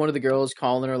 and like one of the girls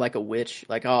calling her like a witch.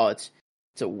 Like, oh, it's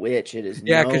a witch. It is.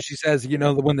 Yeah, because she says, you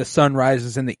know, when the sun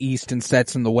rises in the east and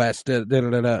sets in the west. I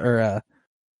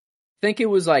think it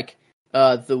was like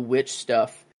the witch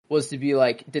stuff was to be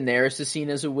like Daenerys is seen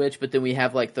as a witch, but then we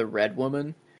have like the Red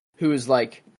Woman who is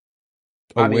like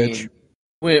a witch.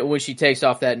 When she takes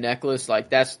off that necklace,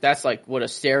 like that's like what a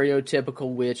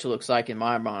stereotypical witch looks like in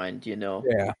my mind, you know.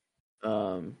 Yeah.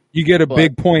 You get a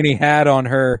big pointy hat on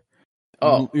her.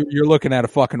 Oh, you're looking at a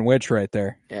fucking witch right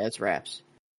there. Yeah, it's raps.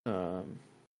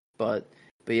 But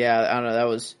yeah, I don't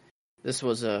know. This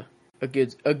was a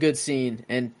good scene,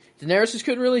 and Daenerys just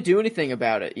couldn't really do anything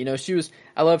about it. You know,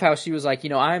 I love how she was like, you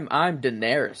know, I'm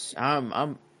Daenerys.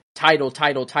 I'm title,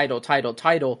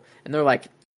 and they're like,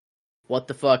 what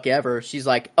the fuck ever. She's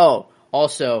like, oh,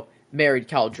 also married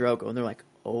Khal Drogo, and they're like,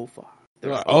 oh fuck.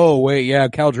 Like, oh wait, yeah,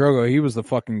 Khal Drogo, he was the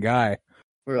fucking guy.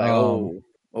 We're like,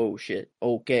 oh shit,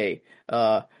 okay,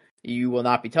 you will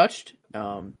not be touched.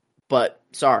 But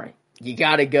sorry, you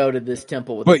got to go to this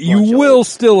temple with. But you will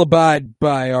still abide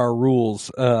by our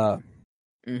rules. Yeah,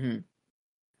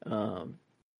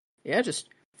 just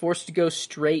forced to go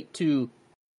straight to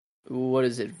what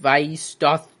is it, Vaiz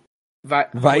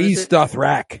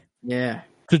Dothrak. Yeah.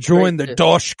 To join the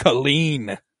Dosh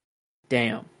Khaleen.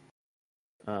 Damn.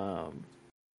 That's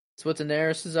what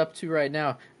Daenerys is up to right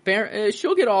now.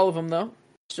 She'll get all of them, though.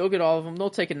 They'll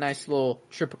take a nice little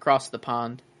trip across the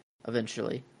pond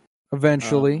eventually.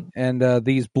 And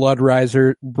these blood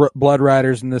riders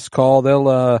in this call,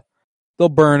 they'll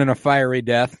burn in a fiery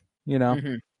death, you know.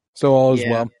 Mm-hmm. So all is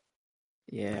well.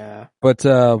 Yeah. But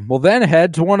we'll then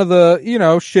head to one of the, you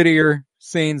know, shittier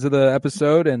scenes of the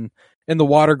episode, and in the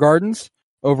Water Gardens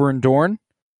over in Dorne,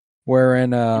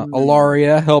 wherein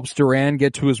Ilaria helps Doran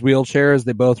get to his wheelchair as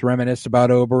they both reminisce about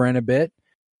Oberyn a bit,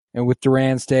 and with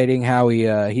Doran stating how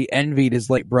he envied his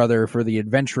late brother for the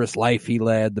adventurous life he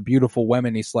led, the beautiful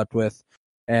women he slept with,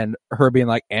 and her being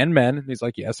like, and men, and he's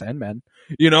like, yes, and men,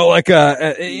 you know, like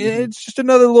it's just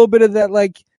another little bit of that,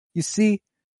 like, you see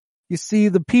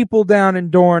the people down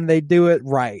in Dorne, they do it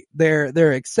right.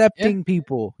 They're accepting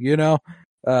people, you know.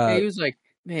 He was like,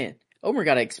 man, Oberyn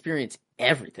got to experience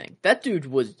everything. That dude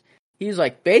he's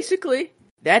like, basically,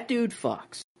 that dude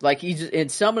fucks. Like, he's just,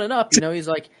 and summing it up, you know, he's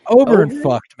like, Oberyn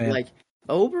fucked, man. Like,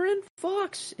 Oberyn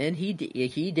fucks, and he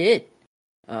did.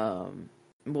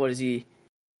 What is he?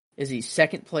 Is he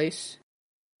second place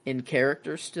in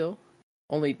character still?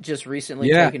 Only just recently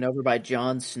taken over by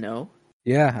Jon Snow.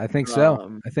 Yeah, I think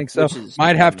so.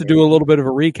 Might have to do a little bit of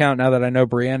a recount now that I know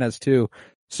Brienne has two.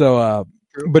 So,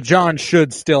 but Jon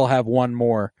should still have one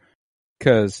more,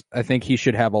 because I think he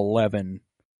should have 11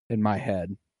 in my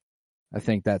head. I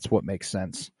think that's what makes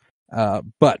sense.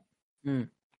 But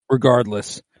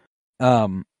regardless,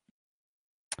 this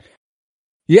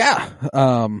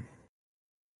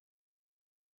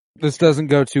doesn't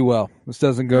go too well.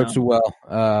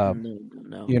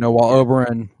 No. You know, while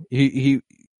Oberyn, he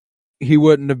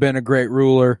wouldn't have been a great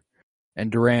ruler,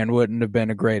 and Doran wouldn't have been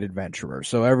a great adventurer.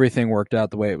 So everything worked out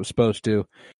the way it was supposed to.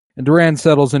 And Doran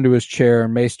settles into his chair,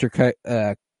 and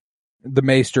the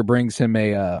Maester brings him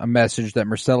a message that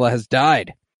Myrcella has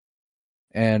died.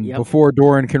 And before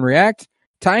Doran can react,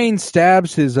 Tyene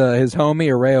stabs his homie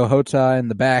Areo Hota in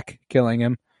the back, killing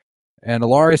him. And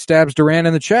Ilaria stabs Doran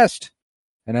in the chest.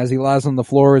 And as he lies on the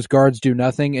floor, his guards do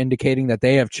nothing, indicating that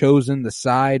they have chosen the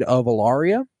side of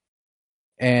Ilaria.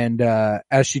 And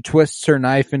as she twists her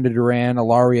knife into Doran,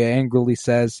 Ilaria angrily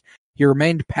says he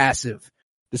remained passive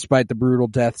despite the brutal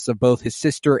deaths of both his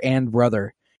sister and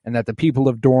brother, and that the people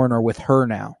of Dorne are with her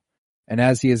now. And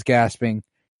as he is gasping,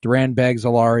 Doran begs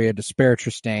Ilaria to spare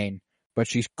Trystane, but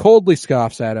she coldly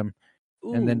scoffs at him,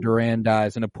 and then Doran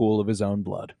dies in a pool of his own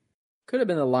blood. Could have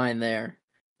been the line there.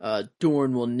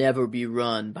 Dorne will never be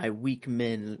run by weak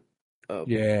men,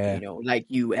 like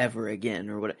you ever again,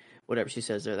 or whatever she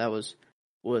says there. That was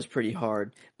pretty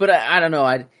hard. But I don't know.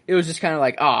 It was just kind of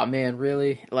like, oh man,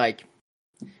 really? Like,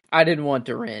 I didn't want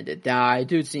Doran to die.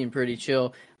 Dude seemed pretty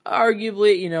chill.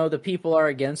 Arguably, the people are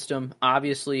against him,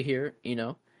 obviously, here,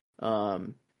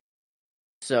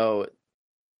 so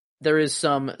there is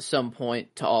some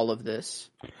point to all of this.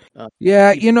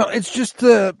 It's just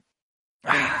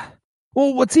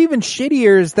well, what's even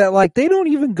shittier is that, like, they don't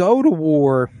even go to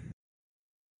war.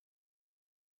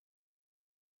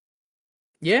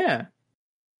 Yeah.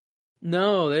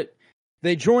 No,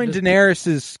 they join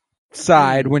Daenerys'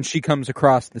 side when she comes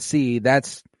across the sea.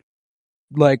 That's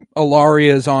like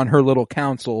Ilaria's on her little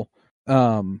council.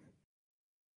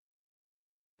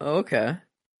 Okay.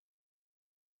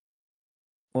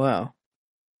 Wow.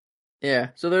 Yeah.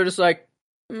 So they're just like,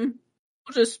 we'll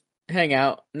just hang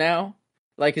out now.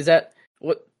 Like, is that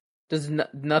what? Does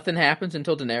nothing happens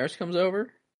until Daenerys comes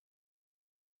over?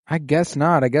 I guess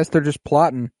not. I guess they're just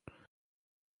plotting.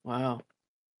 Wow.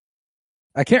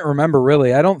 I can't remember,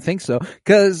 really. I don't think so.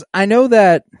 Because I know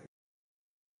that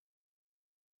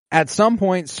at some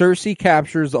point, Cersei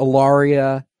captures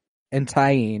Ilaria and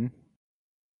Tyene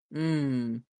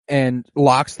and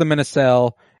locks them in a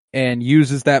cell and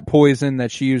uses that poison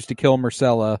that she used to kill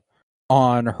Myrcella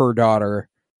on her daughter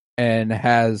and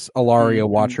has Ilaria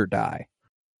watch her die.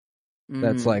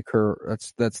 That's like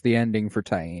that's the ending for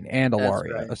Tyene and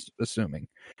Ilaria, assuming.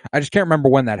 I just can't remember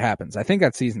when that happens. I think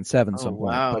that's season 7 some point.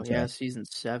 Wow, but, yeah, season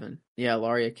 7. Yeah,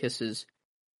 Ilaria kisses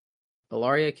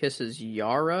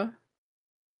Yara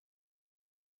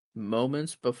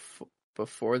moments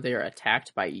before they are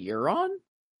attacked by Euron?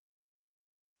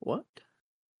 What?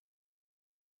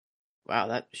 Wow,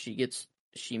 that she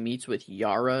meets with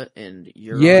Yara and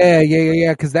Euron.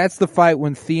 Yeah, because that's the fight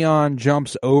when Theon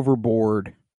jumps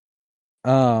overboard.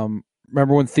 Remember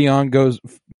when Theon goes,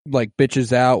 like,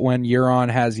 bitches out when Euron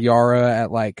has Yara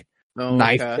at, like,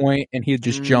 knife point, and he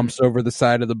just jumps over the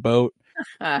side of the boat.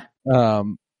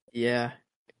 Yeah.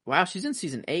 Wow, she's in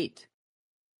season 8.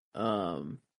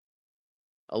 Ilaria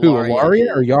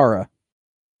or Yara?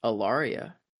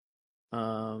 Ilaria.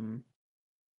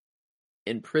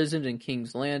 Imprisoned in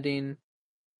King's Landing.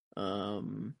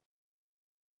 Oh.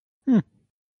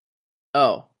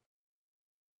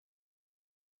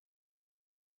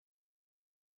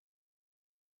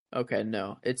 Okay,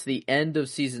 no. It's the end of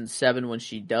season 7 when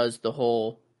she does the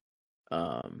whole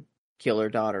kill her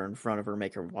daughter in front of her,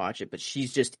 make her watch it, but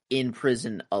she's just in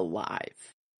prison alive.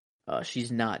 She's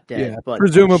not dead. But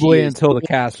presumably until the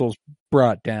castle's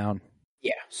brought down.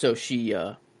 Yeah, so she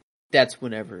that's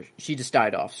whenever she just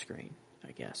died off screen,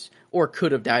 I guess. Or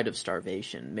could have died of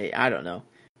starvation. I don't know.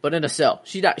 But in a cell.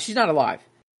 She's not alive.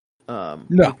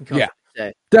 No, yeah.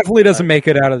 Definitely doesn't make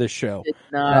it out of this show. Did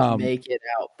not make it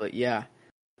out, but yeah.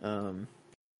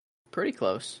 Pretty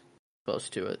close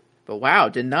to it. But wow,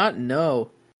 did not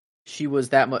know she was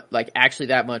that much, like, actually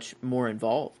that much more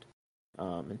involved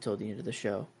until the end of the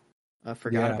show. I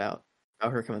forgot about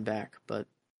her coming back, but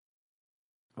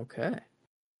okay.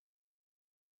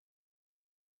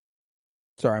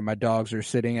 Sorry, my dogs are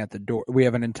sitting at the door. We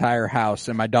have an entire house,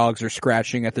 and my dogs are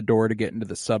scratching at the door to get into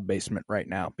the sub-basement right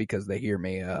now because they hear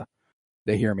me.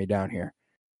 They hear me down here.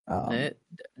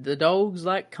 The dogs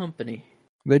like company.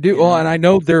 They do. Well, and I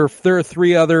know there are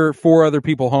 4 other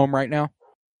people home right now.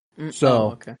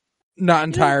 So, not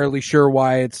entirely sure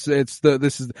why it's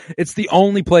the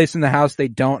only place in the house they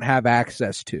don't have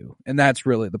access to, and that's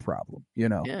really the problem.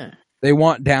 Yeah. They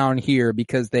want down here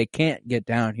because they can't get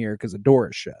down here because the door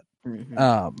is shut.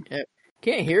 Mm-hmm.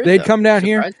 Can't hear it. They'd come down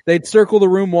here. They'd circle the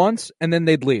room once, and then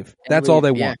they'd leave. That's all they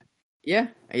want. Yeah,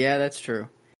 that's true.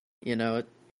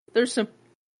 There's some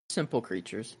simple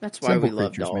creatures. That's why we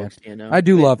love dogs. Man. I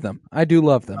do love them.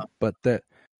 But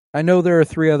I know there are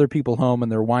 3 other people home,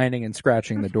 and they're whining and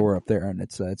scratching the door up there, and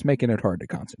it's making it hard to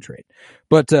concentrate.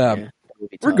 But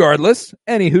regardless,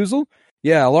 any hoozle,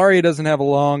 Ilaria doesn't have a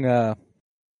long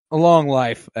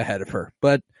life ahead of her.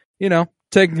 But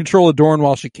taking control of Dorne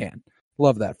while she can.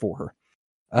 Love that for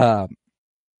her.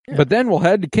 Yeah. But then we'll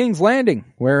head to King's Landing,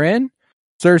 wherein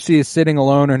Cersei is sitting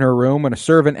alone in her room when a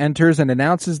servant enters and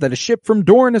announces that a ship from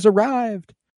Dorne has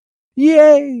arrived.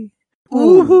 Yay!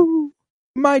 Woohoo!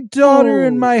 My daughter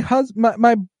and my husband,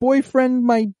 my boyfriend,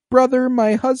 my brother,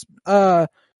 my husband,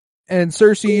 and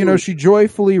Cersei, she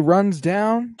joyfully runs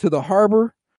down to the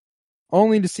harbor,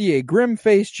 only to see a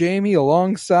grim-faced Jaime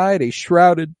alongside a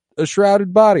shrouded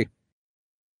body.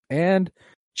 And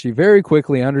she very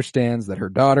quickly understands that her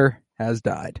daughter has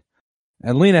died.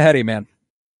 And Lena Headey, man.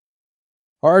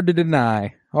 Hard to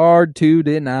deny.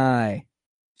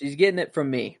 She's getting it from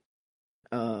me.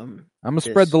 I'm going to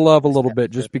spread the love a little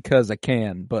bit just because I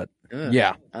can, but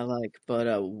yeah. I like,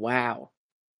 but wow.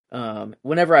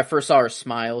 Whenever I first saw her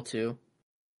smile too,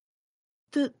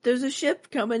 there's a ship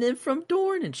coming in from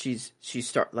Dorne, and she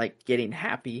start like getting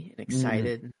happy and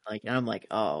excited, and I'm like,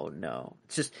 oh no,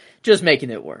 it's just making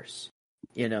it worse,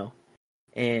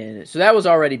 And so that was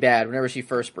already bad whenever she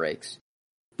first breaks,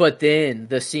 but then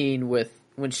the scene with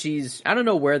when she's, I don't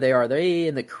know where they are. Are they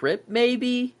in the crypt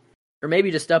maybe, or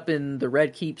maybe just up in the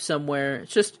Red Keep somewhere?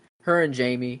 It's just her and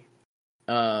Jaime,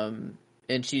 and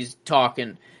she's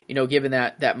talking, giving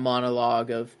that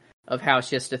monologue of how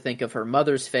she has to think of her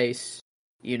mother's face.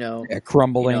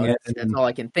 Crumbling. That's all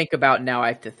I can think about. Now I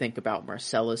have to think about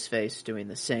Marcella's face doing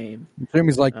the same.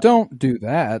 Jimmy's like, don't do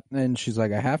that. And she's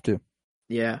like, I have to.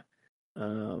 Yeah.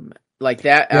 Like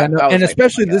that. Yeah, and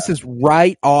especially this is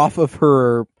right off of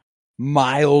her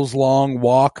miles-long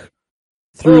walk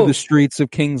through the streets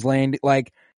of King's Landing.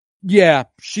 Like, yeah,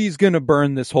 she's going to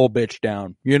burn this whole bitch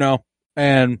down,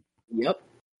 And yep.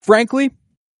 Frankly,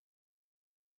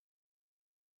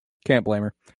 can't blame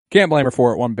her. Can't blame her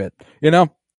for it one bit,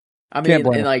 I mean,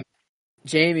 and like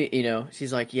Jaime,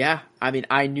 she's like, yeah, I mean,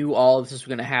 I knew all of this was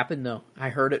going to happen, though. I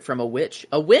heard it from a witch.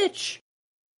 A witch!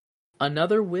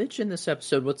 Another witch in this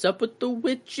episode. What's up with the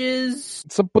witches?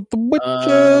 What's up with the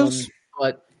witches?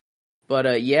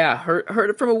 But yeah, heard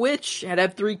it from a witch. Had to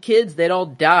have 3 kids. They'd all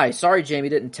die. Sorry, Jaime,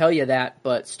 didn't tell you that,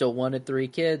 but still wanted 3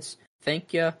 kids.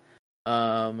 Thank you.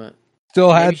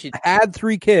 Still had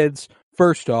 3 kids,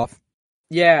 first off.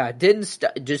 Yeah,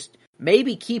 just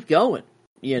maybe keep going,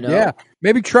 Yeah,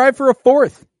 maybe try for a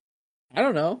 4th. I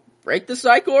don't know. Break the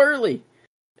cycle early.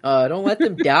 Don't let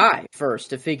them die first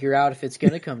to figure out if it's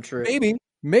going to come true.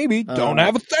 Maybe don't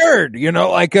have a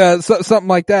 3rd, something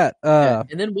like that.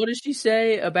 And then what does she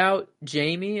say about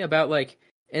Jaime? About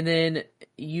and then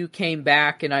you came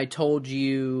back and I told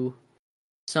you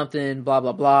something, blah,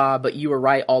 blah, blah, but you were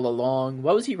right all along.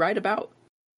 What was he right about?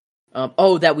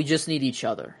 That we just need each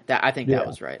other. That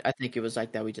was right. I think it was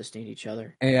like that we just need each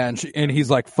other. And he's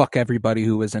like, fuck everybody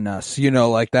who isn't us.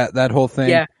 That whole thing.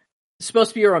 Yeah. It's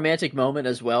supposed to be a romantic moment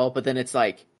as well, but then it's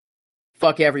like,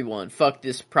 fuck everyone. Fuck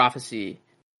this prophecy.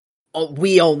 Oh,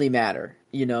 we only matter.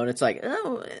 And it's like,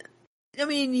 oh, I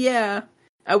mean, yeah,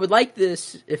 I would like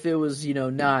this if it was,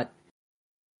 not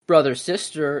brother,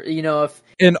 sister, if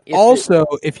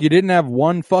you didn't have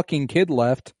one fucking kid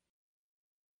left.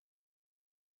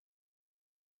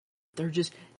 They're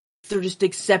just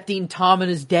accepting Tommen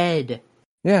is dead.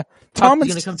 Yeah,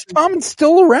 Tommen's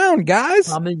still around,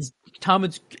 guys.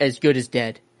 Tommen's as good as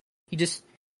dead. He's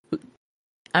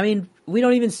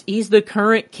the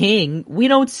current king. We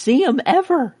don't see him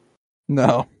ever.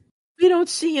 No. We don't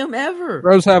see him ever.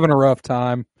 Bro's having a rough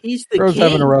time. He's the Bro's king.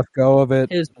 having a rough go of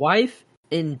it. His wife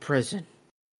in prison.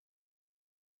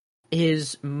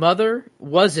 His mother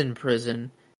was in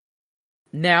prison.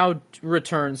 Now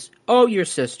returns. Oh, your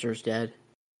sister's dead.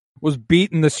 Was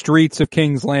beating the streets of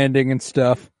King's Landing and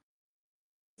stuff.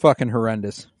 Fucking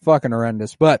horrendous.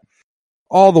 But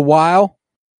all the while,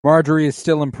 Marjorie is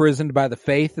still imprisoned by the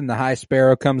Faith, and the High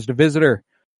Sparrow comes to visit her.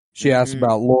 She asks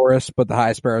about Loras, but the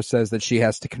High Sparrow says that she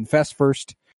has to confess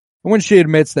first. And when she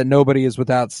admits that nobody is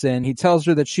without sin, he tells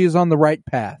her that she is on the right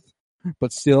path,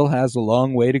 but still has a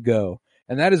long way to go.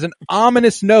 And that is an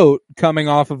ominous note coming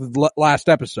off of the last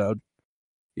episode.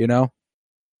 You're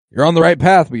on the right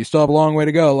path, but you still have a long way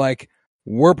to go. Like,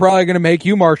 we're probably going to make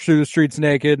you march through the streets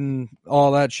naked and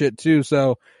all that shit too.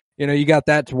 So, you got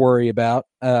that to worry about.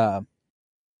 Damn.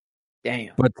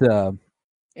 But,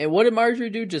 and what did Marjorie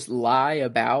do? Just lie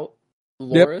about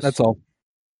Loras? Yep, that's all.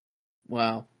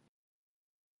 Wow.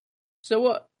 So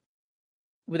what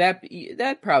would that be?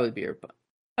 That'd probably be her.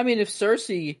 I mean, if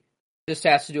Cersei just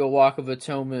has to do a walk of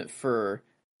atonement for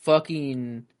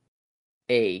fucking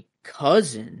a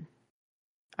cousin,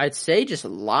 I'd say just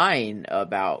lying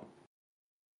about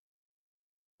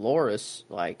Loras,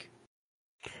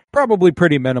 probably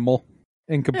pretty minimal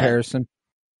in comparison.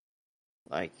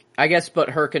 Yeah. I guess,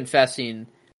 but her confessing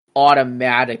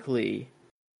automatically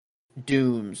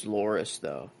dooms Loras,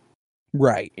 though.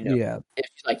 Right. You know, Yeah. if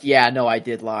she's like, yeah, no, I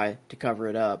did lie to cover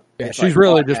it up. Yeah. It's She's like,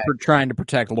 really oh, just trying to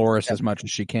protect Loris as much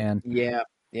as she can. yeah.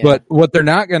 But what they're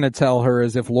not going to tell her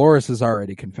is if Loris has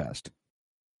already confessed.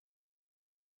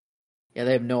 Yeah,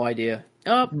 they have no idea.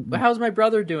 Oh, how's my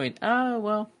brother doing? Oh,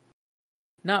 well,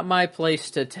 not my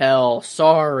place to tell.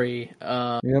 Sorry.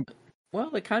 Yep.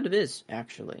 Well, it kind of is,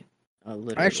 actually.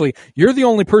 Literally. Actually, you're the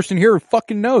only person here who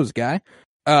fucking knows, guy.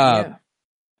 Yeah.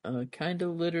 Kind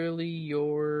of literally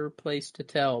your place to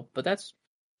tell. But that's,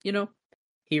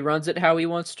 he runs it how he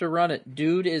wants to run it.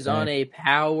 Dude is on a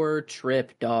power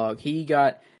trip, dog.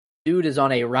 Dude is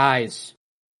on a rise.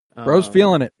 Bro's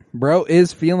feeling it. Bro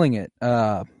is feeling it.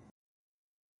 But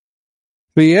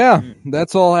yeah,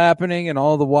 that's all happening, and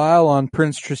all the while on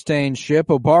Prince Tristane's ship,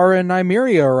 Obara and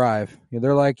Nymeria arrive.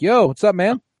 They're like, yo, what's up,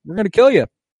 man? We're gonna kill you.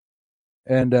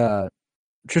 And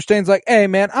Tristane's like, hey,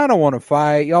 man, I don't want to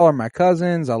fight. Y'all are my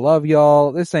cousins. I love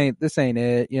y'all. This ain't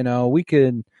it. We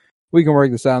can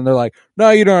work this out. And they're like,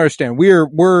 no, you don't understand.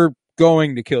 We're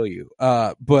going to kill you.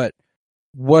 But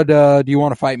what, do you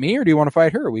want to fight me or do you want to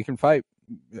fight her? We can fight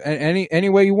any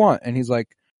way you want. And he's like,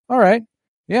 all right,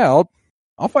 yeah,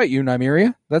 I'll fight you,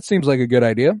 Nymeria. That seems like a good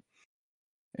idea.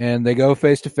 And they go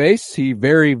face to face. He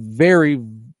very, very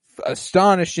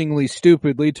astonishingly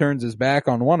stupidly turns his back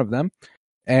on one of them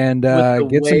and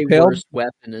gets way impaled. Worst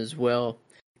weapon as well.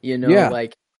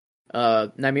 Like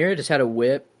Nymeria just had a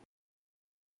whip.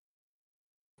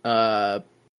 I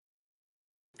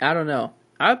don't know.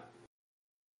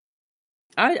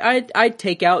 I'd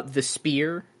take out the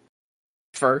spear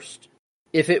first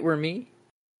if it were me.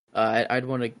 I'd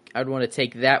want to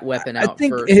take that weapon out. I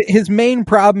think first. His main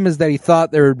problem is that he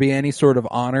thought there would be any sort of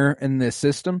honor in this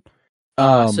system.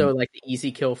 So like the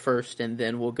easy kill first, and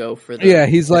then we'll go for the. Yeah,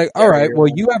 he's like, all right, well,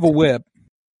 you have a whip.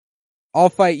 I'll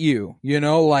fight you.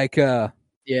 Yeah.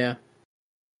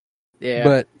 Yeah.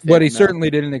 But what he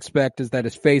certainly didn't expect is that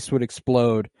his face would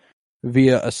explode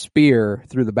via a spear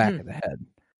through the back of the head.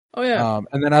 Oh yeah.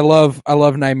 And then I love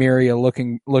Nymeria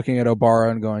looking at Obara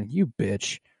and going, "You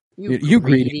bitch, you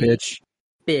greedy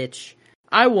bitch."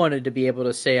 I wanted to be able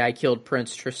to say I killed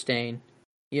Prince Tristane.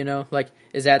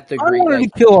 Is that the I great? wanted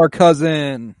to kill our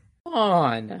cousin. Come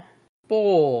on,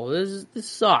 bull. This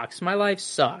sucks. My life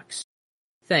sucks.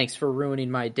 Thanks for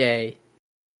ruining my day.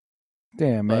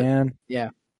 Damn, man.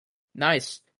 Yeah,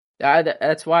 nice.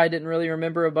 That's why I didn't really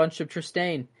remember a bunch of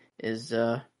Tristane.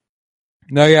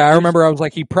 No, yeah, I remember. I was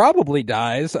like, he probably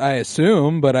dies, I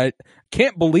assume, but I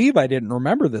can't believe I didn't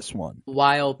remember this one.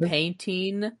 While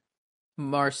painting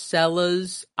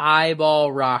Marcella's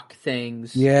eyeball rock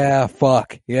things. Yeah,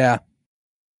 fuck. Yeah.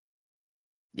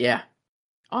 Yeah.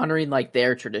 Honoring like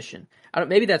their tradition.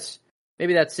 Maybe that's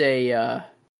a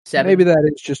 7. Maybe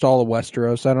that is just all of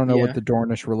Westeros. I don't know what the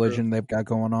Dornish religion they've got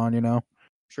going on,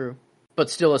 True. But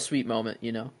still a sweet moment,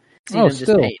 See them just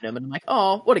painting him, and I'm like,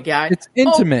 oh, what a guy. It's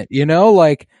intimate,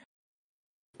 like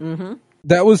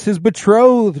that was his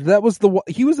betrothed. That was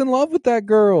he was in love with that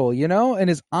girl, and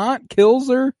his aunt kills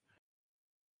her.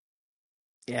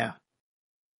 Yeah.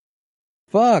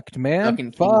 Fucked, man.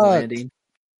 Fucking King's Landing.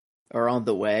 Or on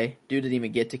the way. Dude didn't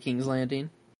even get to King's Landing.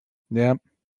 Yeah.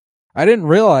 I didn't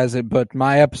realize it, but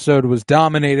my episode was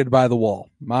dominated by the wall.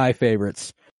 My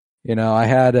favorites. I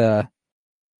had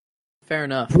fair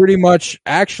enough. Pretty much,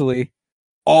 actually,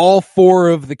 all 4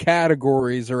 of the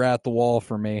categories are at the wall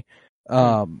for me.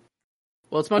 Well,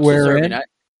 it's much deserving. I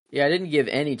didn't give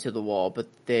any to the wall, but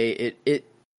it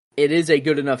is a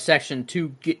good enough section to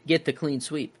get the clean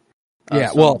sweep.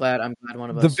 I'm glad one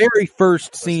of us. The very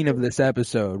first scene of this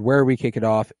episode, where we kick it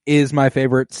off, is my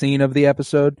favorite scene of the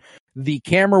episode. The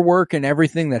camera work and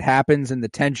everything that happens and the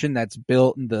tension that's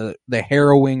built and the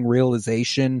harrowing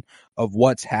realization of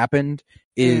what's happened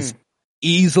is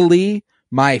easily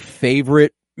my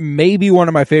favorite, maybe one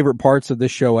of my favorite parts of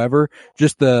this show ever.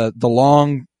 Just the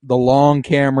long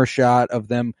camera shot of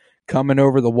them coming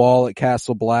over the wall at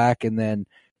Castle Black and then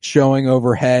showing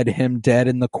overhead him dead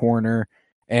in the corner.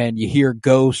 And you hear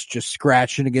Ghost just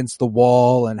scratching against the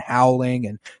wall and howling.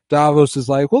 And Davos is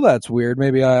like, well, that's weird.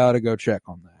 Maybe I ought to go check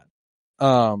on that.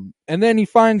 And then he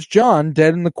finds Jon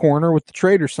dead in the corner with the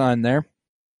traitor sign there.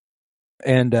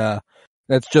 And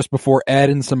that's just before Ed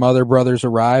and some other brothers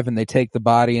arrive, and they take the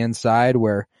body inside,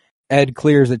 where Ed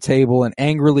clears a table and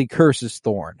angrily curses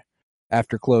Thorne.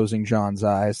 After closing Jon's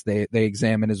eyes, they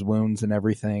examine his wounds and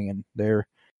everything, and they're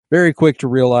very quick to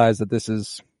realize that this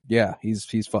is,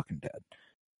 he's fucking dead.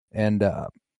 And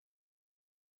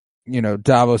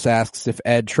Davos asks if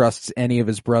Ed trusts any of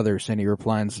his brothers, and he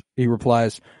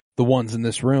replies, the ones in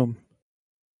this room.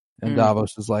 And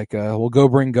Davos is like, we'll go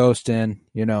bring Ghost in,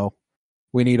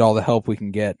 we need all the help we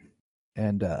can get.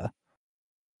 And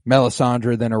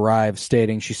Melisandre then arrives,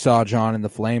 stating she saw Jon in the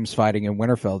flames fighting in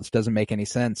Winterfell. This doesn't make any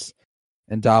sense.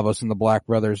 And Davos and the Black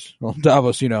Brothers, well,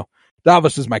 Davos,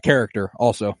 Davos is my character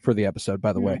also for the episode,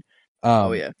 by the way.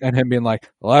 Oh yeah. And him being like,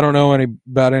 well, I don't know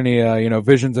about any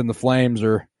visions in the flames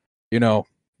or,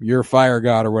 your fire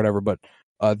god or whatever, but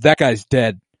that guy's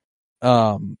dead.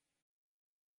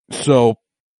 So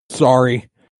sorry.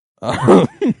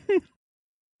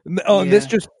 This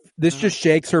just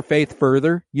shakes her faith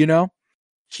further,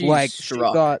 She's like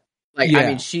struck. She thought, I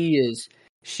mean, she is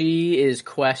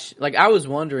like, I was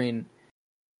wondering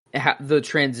the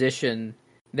transition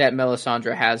that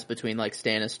Melisandre has between like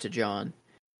Stannis to Jon,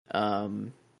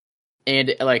 and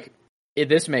like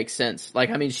this makes sense. Like,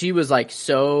 I mean, she was like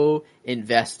so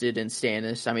invested in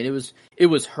Stannis. I mean, it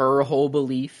was her whole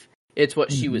belief. It's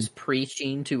what she was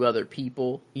preaching to other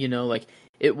people. Like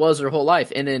it was her whole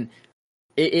life, and then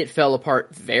it fell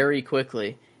apart very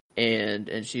quickly.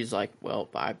 And she's like, well,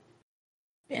 bye.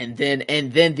 And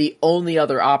then the only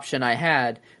other option I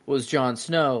had was Jon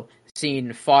Snow,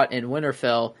 seen fought in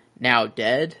Winterfell, now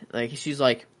dead. Like, she's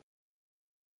like,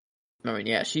 I mean,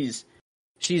 yeah, she's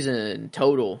in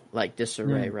total like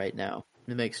disarray right now.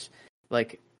 It makes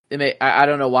I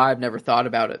don't know why I've never thought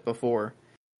about it before.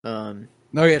 No,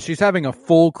 yeah, she's having a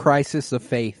full crisis of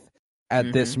faith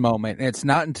at this moment. And it's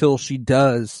not until she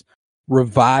does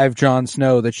revive Jon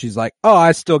Snow that she's like, oh,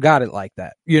 I still got it like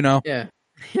that, Yeah.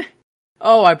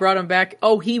 Oh, I brought him back.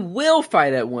 Oh, he will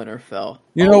fight at Winterfell.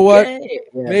 You know what? Yeah,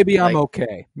 maybe I'm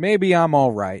okay. Maybe I'm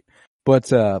all right.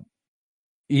 But,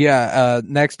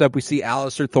 next up we see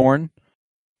Alistair Thorne,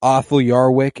 Othel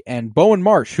Yarwick, and Bowen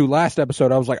Marsh, who last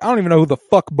episode I was like, I don't even know who the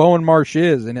fuck Bowen Marsh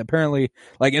is. And apparently,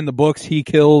 like, in the books, he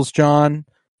kills Jon.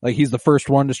 Like, he's the first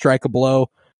one to strike a blow.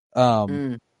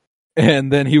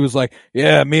 And then he was like,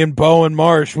 yeah, me and Bowen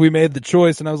Marsh, we made the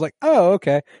choice. And I was like, oh,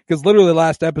 okay. Because literally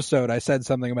last episode, I said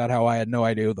something about how I had no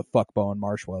idea who the fuck Bowen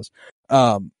Marsh was.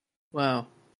 Wow.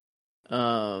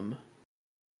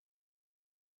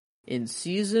 In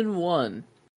season 1,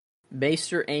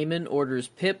 Maester Aemon orders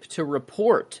Pip to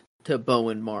report to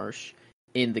Bowen Marsh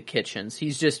in the kitchens.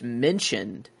 He's just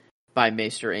mentioned by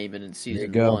Maester Aemon in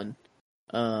season 1.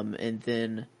 And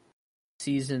then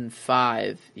season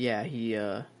 5, he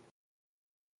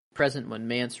present when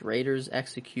Mance Rayder's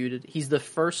executed. He's the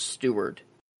first steward.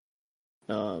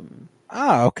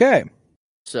 Okay.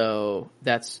 So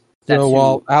that's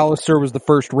while Alistair was the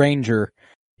first ranger,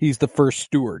 he's the first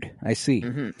steward. I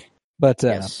see. But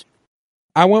yes.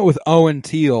 I went with Owen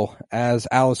Teal as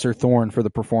Alistair Thorne for the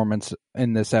performance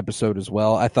in this episode as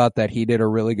well. I thought that he did a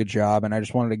really good job, and I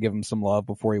just wanted to give him some love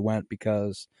before he went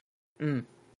because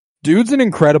dude's an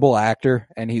incredible actor,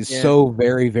 and he's so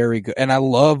very, very good. And I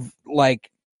love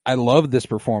this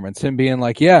performance. Him being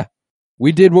like, yeah,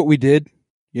 we did what we did,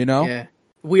 Yeah.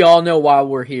 We all know why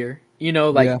we're here.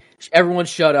 Everyone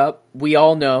shut up. We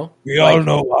all know. We all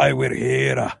know why we're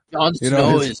here. Jon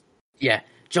Snow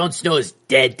Jon Snow is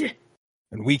dead.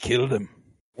 And we killed him.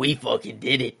 We fucking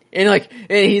did it. And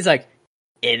he's like,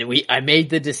 I made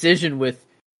the decision with,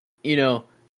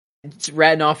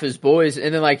 ratting off his boys.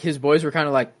 And then his boys were kind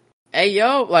of like, hey,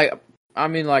 yo,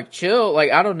 chill.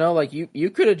 I don't know. You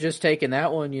could have just taken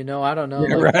that one, I don't know.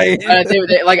 Yeah, right.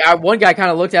 One guy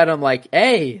kind of looked at him like,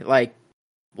 hey,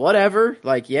 whatever.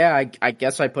 I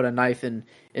guess I put a knife in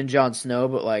Jon Snow,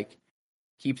 but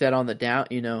keep that on the down,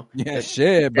 Yeah,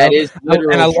 shit, bro. That is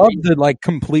literally. And I love the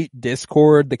complete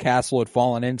discord the castle had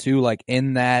fallen into.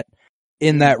 In that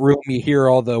room, you hear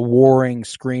all the warring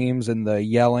screams and the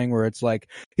yelling where it's like,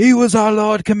 he was our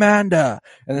Lord Commander.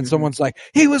 And then someone's like,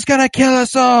 he was gonna kill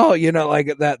us all.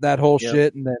 That whole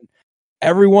shit. And then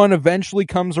everyone eventually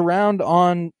comes around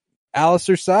on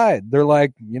Alistair's side. They're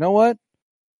like, you know what?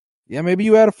 Yeah, maybe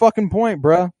you had a fucking point,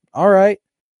 bruh. All right.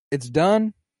 It's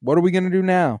done. What are we gonna do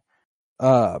now?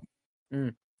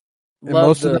 And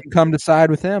most of them come to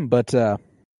side with him, but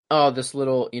this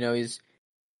little,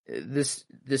 this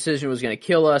decision was going to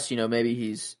kill us.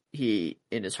 Maybe he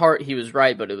in his heart he was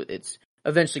right, but it's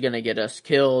eventually going to get us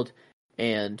killed.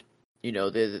 And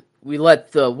we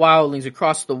let the wildlings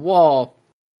across the wall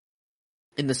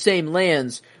in the same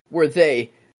lands where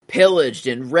they pillaged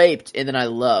and raped. And then I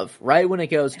love right when it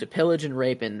goes to pillage and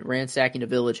rape and ransacking a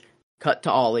village. Cut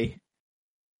to Ollie.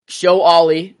 Show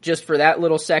Ollie just for that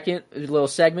little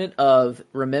segment of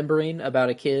remembering about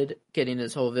a kid getting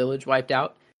his whole village wiped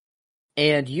out.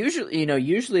 And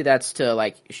usually that's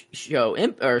to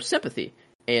show sympathy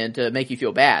and to make you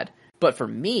feel bad. But for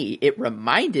me, it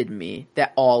reminded me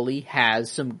that Ollie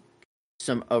has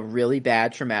a really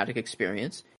bad traumatic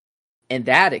experience, and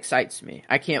that excites me.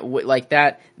 I can't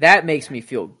that makes me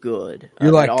feel good.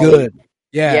 You're good.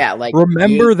 Yeah. like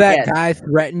remember that guy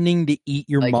threatening to eat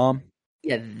your mom?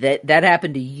 Yeah, that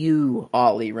happened to you,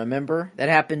 Ollie. Remember that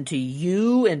happened to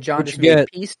you, and John What'd just you made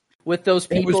get? peace with those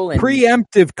It was people. And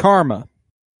preemptive karma.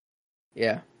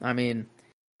 yeah, I mean,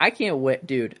 I can't wait,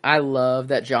 dude. I love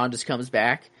that John just comes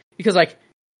back because, like,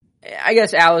 I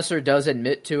guess Alistair does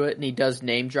admit to it, and he does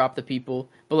name drop the people.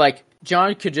 But like,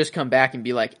 John could just come back and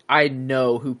be like, "I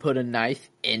know who put a knife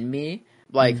in me.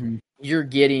 Like, you're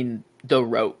getting the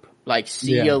rope. Like,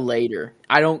 see you later.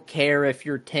 I don't care if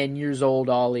you're 10 years old,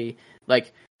 Ollie."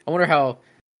 Like, I wonder how,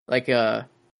 like,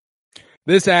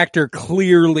 this actor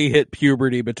clearly hit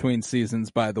puberty between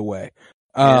seasons, by the way.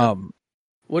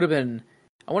 Would have been,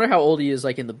 I wonder how old he is,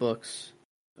 like, in the books.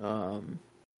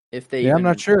 If they I'm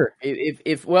not sure.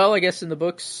 If well, I guess in the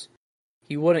books,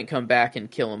 he wouldn't come back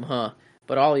and kill him, huh?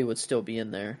 But Ollie would still be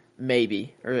in there,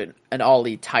 maybe. Or an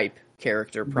Ollie type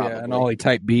character, probably. Yeah, an Ollie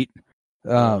type beat.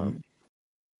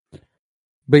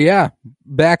 But yeah,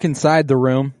 back inside the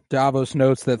room, Davos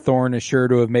notes that Thorne is sure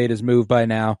to have made his move by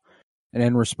now. And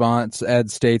in response,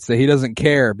 Ed states that he doesn't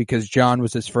care because Jon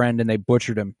was his friend and they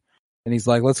butchered him. And he's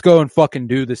like, let's go and fucking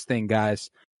do this thing, guys.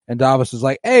 And Davos is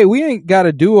like, hey, we ain't got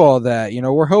to do all that. You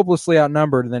know, we're hopelessly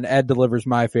outnumbered. And then Ed delivers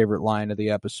my favorite line of the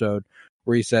episode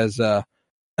where he says, oh,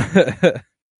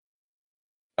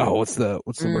 what's the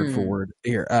word for word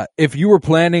here? If you were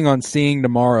planning on seeing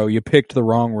tomorrow, you picked the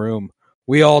wrong room.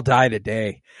 We all die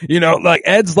today. You know, like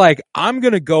Ed's like, I'm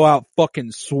going to go out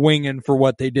fucking swinging for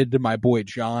what they did to my boy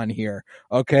Jon here.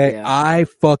 Okay. Yeah. I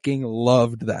fucking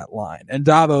loved that line. And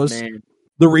Davos,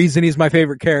 the reason he's my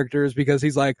favorite character is because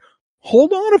he's like,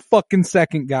 hold on a fucking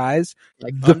second, guys.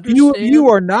 Like, the few of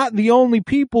you are not the only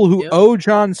people who owe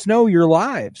Jon Snow your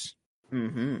lives.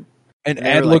 Mm-hmm. And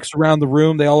Ed looks around the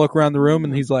room. They all look around the room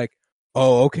and he's like,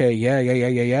 oh, okay.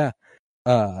 Yeah.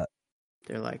 They're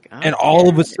like, and all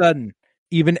of a sudden,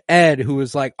 even Ed, who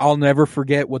was like, I'll never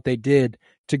forget what they did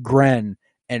to Gren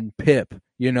and Pip.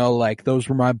 You know, like, those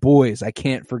were my boys. I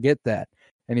can't forget that.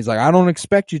 And he's like, I don't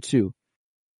expect you to.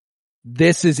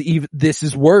 This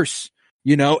is worse.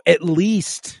 You know, at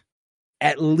least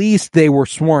they were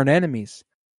sworn enemies.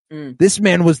 This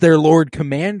man was their Lord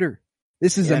Commander.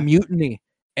 This is a mutiny.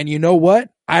 And you know what?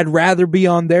 I'd rather be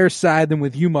on their side than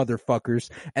with you motherfuckers.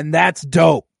 And that's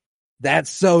dope. That's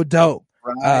so dope.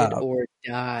 Ride or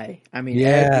die. I mean,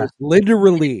 yeah,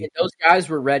 literally. Those guys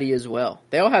were ready as well.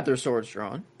 They all had their swords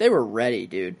drawn. They were ready,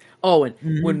 dude. Oh, and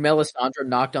when Melisandre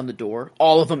knocked on the door,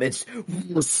 all of them, it's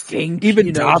stink.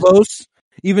 Even Davos.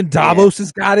 Even Davos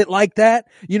has got it like that.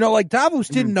 You know, like Davos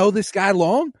didn't know this guy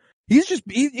long. He's just,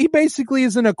 he basically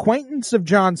is an acquaintance of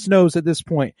Jon Snow's at this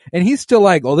point. And he's still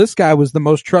like, oh, this guy was the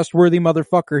most trustworthy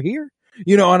motherfucker here.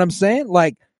 You know what I'm saying?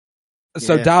 Like,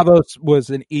 so Davos was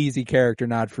an easy character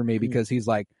nod for me because he's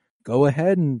like, go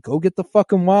ahead and go get the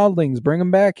fucking wildlings, bring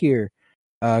them back here,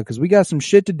 because we got some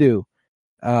shit to do.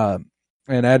 And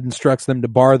Ed instructs them to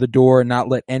bar the door and not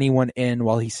let anyone in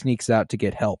while he sneaks out to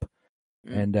get help.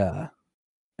 And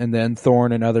then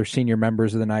Thorne and other senior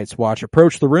members of the Night's Watch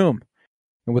approach the room.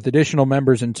 And with additional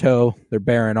members in tow, they're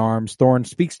bearing arms. Thorne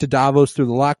speaks to Davos through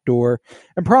the locked door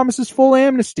and promises full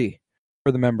amnesty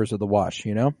for the members of the Watch,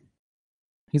 you know?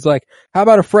 He's like, how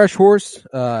about a fresh horse,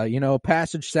 a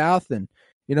passage south and,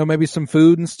 maybe some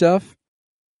food and stuff.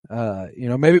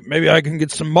 Maybe I can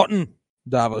get some mutton,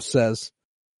 Davos says.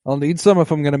 I'll need some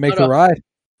if I'm going to make the ride.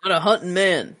 I'm a hunting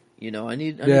man. I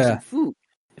need some food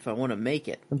if I want to make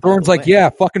it. And Thorne's like, yeah,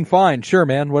 fucking fine. Sure,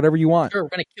 man. Whatever you want. Sure, we're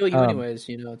going to kill you anyways.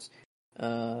 It's,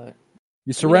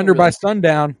 you surrender by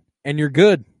sundown and you're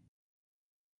good.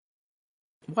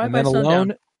 Why by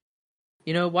sundown?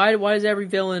 Why does every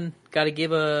villain got to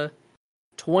give a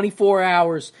 24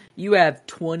 hours? You have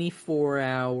 24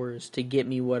 hours to get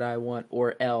me what I want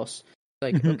or else.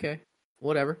 Like, okay,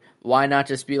 whatever. Why not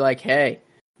just be like, hey,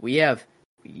 we have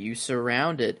you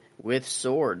surrounded with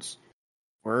swords.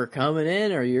 We're coming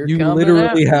in or you're coming out. You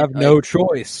literally have no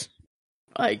choice.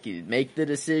 Like, make the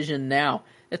decision now.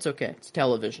 It's okay. It's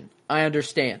television. I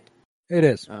understand. It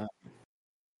is.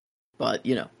 But,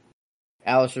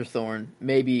 Alistair Thorne,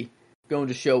 maybe going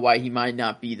to show why he might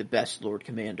not be the best Lord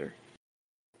Commander.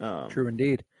 True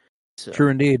indeed. True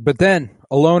indeed. But then,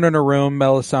 alone in her room,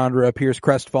 Melisandre appears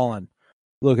crestfallen,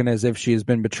 looking as if she has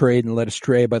been betrayed and led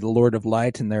astray by the Lord of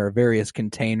Light, and there are various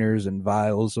containers and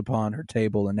vials upon her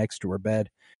table and next to her bed.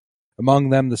 Among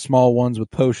them, the small ones with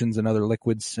potions and other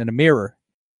liquids, and a mirror.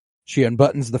 She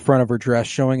unbuttons the front of her dress,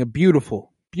 showing a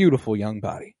beautiful, beautiful young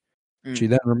body. She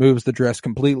then removes the dress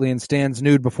completely and stands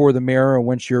nude before the mirror, and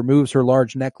when she removes her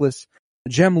large necklace,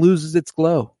 the gem loses its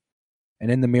glow. And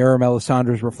in the mirror,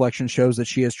 Melisandre's reflection shows that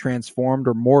she has transformed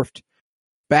or morphed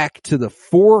back to the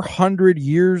 400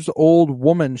 years old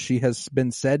woman she has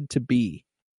been said to be.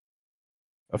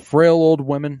 A frail old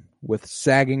woman with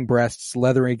sagging breasts,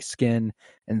 leathery skin,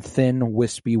 and thin,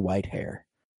 wispy white hair.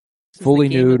 Fully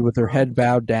nude with her head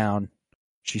bowed down,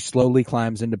 she slowly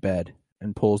climbs into bed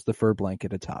and pulls the fur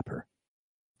blanket atop her.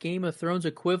 Game of Thrones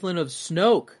equivalent of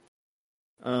Snoke.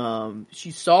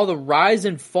 She saw the rise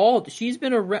and fall. She's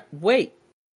been wait.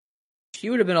 She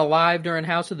would have been alive during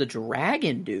House of the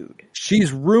Dragon, dude.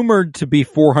 She's rumored to be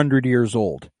 400 years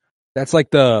old. That's like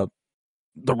the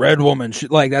Red Woman.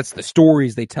 That's the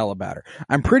stories they tell about her.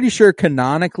 I'm pretty sure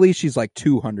canonically she's like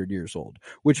 200 years old,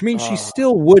 which means she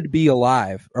still would be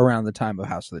alive around the time of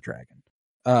House of the Dragon.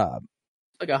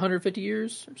 Like 150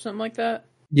 years or something like that?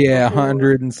 Yeah,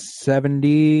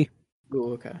 170.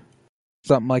 Oh, okay.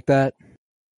 Something like that.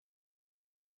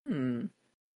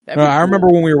 I remember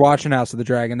when we were watching House of the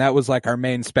Dragon, that was like our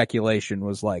main speculation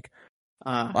was like,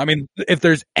 I mean, if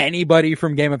there's anybody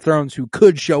from Game of Thrones who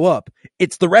could show up,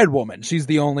 it's the Red Woman. She's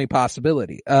the only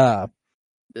possibility.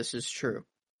 This is true.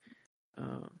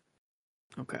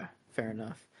 Okay, fair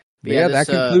enough. But that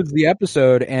concludes the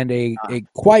episode and a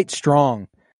quite strong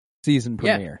season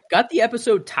premiere. Got the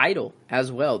episode title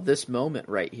as well. This moment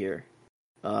right here.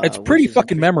 It's pretty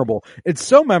fucking memorable. It's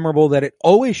so memorable that it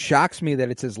always shocks me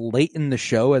that it's as late in the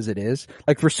show as it is.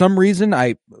 Like, for some reason,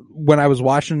 when I was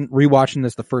rewatching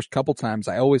this the first couple times,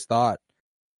 I always thought,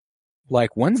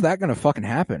 like, when's that gonna fucking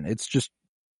happen? It's just,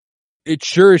 it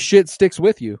sure as shit sticks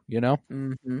with you, you know?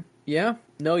 Mm-hmm. Yeah.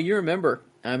 No, you remember.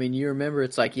 I mean, you remember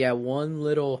it's like, one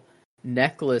little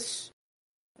necklace,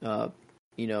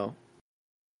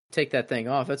 take that thing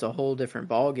off. That's a whole different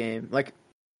ball game. Like,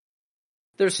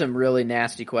 there's some really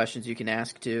nasty questions you can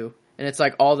ask too. And it's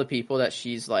like all the people that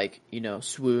she's like,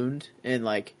 swooned and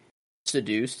like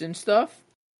seduced and stuff.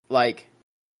 Like,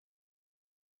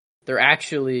 they're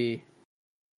actually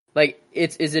like,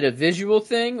 is it a visual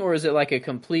thing or is it like a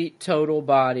complete total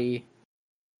body,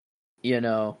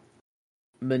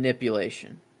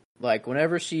 manipulation? Like,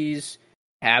 whenever she's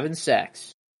having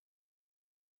sex,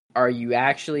 are you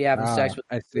actually having sex with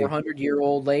a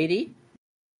 400-year-old lady?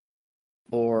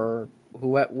 Or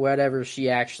whatever she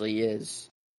actually is,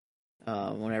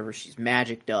 whenever she's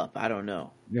magicked up, I don't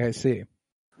know. Yeah, I see.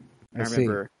 I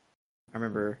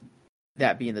remember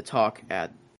that being the talk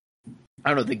at, I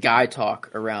don't know, the guy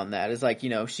talk around that. It's like,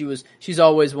 she's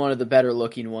always one of the better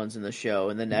looking ones in the show,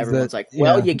 and then everyone's like,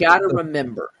 well, you gotta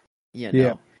remember, Yeah.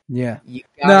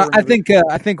 No, I think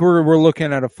we're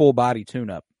looking at a full body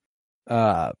tune-up.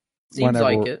 Seems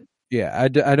like it. Yeah, I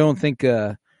don't think.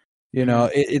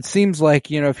 It seems like,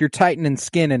 if you're tightening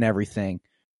skin and everything,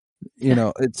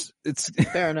 it's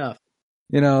fair enough.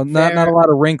 Not a lot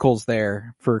of wrinkles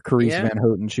there for Carice Van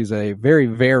Houten. She's a very,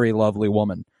 very lovely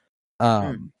woman.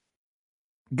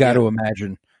 Got to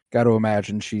imagine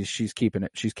she's keeping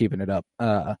it up.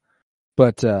 I've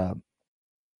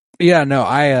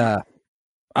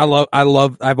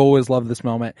always loved this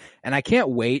moment, and I can't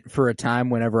wait for a time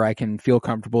whenever I can feel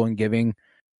comfortable in giving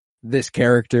this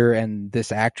character and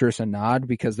this actress a nod,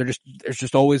 because there's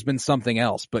just always been something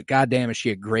else. But goddamn, is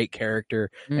she a great character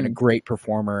and a great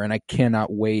performer, and I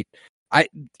cannot wait.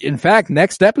 In fact,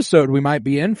 next episode we might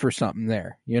be in for something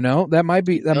there. That might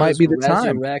be the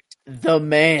time. Resurrect the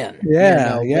man.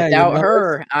 Yeah, Without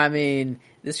her, I mean,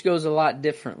 this goes a lot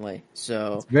differently.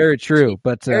 So it's very true,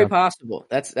 but very possible.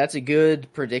 That's a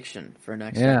good prediction for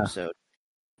next episode.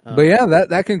 But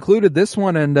that concluded this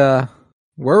one, and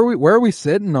where are we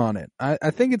sitting on it?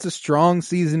 I think it's a strong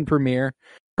season premiere.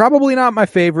 Probably not my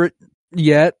favorite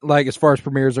yet, like as far as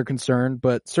premieres are concerned,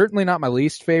 but certainly not my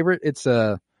least favorite. It's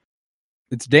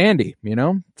dandy,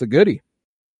 it's a goodie.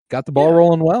 Got the ball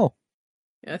rolling well.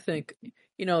 I think,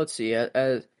 let's see.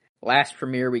 Last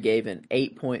premiere we gave an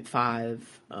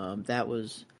 8.5. That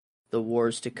was The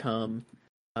Wars to Come.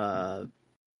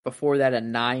 Before that, a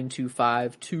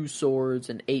 9.25, Two Swords,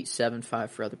 and 8.75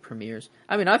 for other premieres.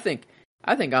 I mean, I think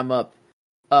I'm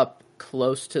up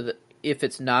close to the. If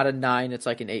it's not a 9, it's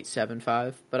like an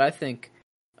 8.75. But I think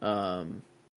I'm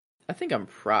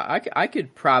I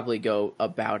could probably go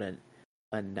about a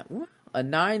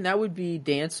 9. That would be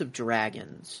Dance of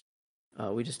Dragons.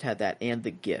 We just had that, and The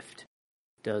Gift.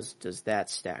 Does that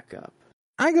stack up?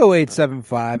 I go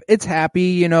 8.75. It's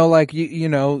happy, like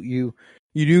you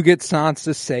do get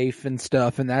Sansa safe and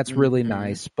stuff, and that's really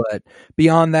nice. But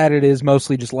beyond that, it is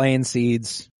mostly just laying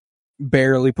seeds,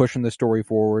 barely pushing the story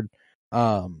forward.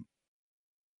 So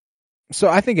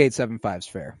I think 8.75 is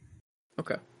fair.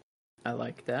 Okay, I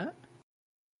like that.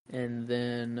 And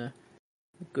then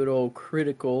good old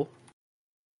critical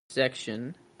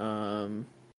section.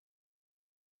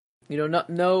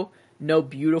 No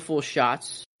beautiful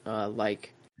shots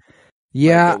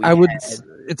Yeah, what we I would. had.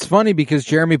 It's funny because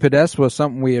Jeremy Podeswa,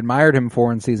 something we admired him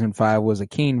for in season 5 was a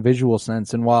keen visual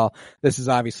sense. And while this is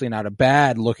obviously not a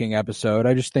bad looking episode,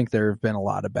 I just think there have been a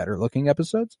lot of better looking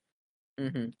episodes.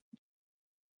 Mm-hmm.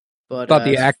 But thought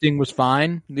the acting was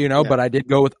fine, but I did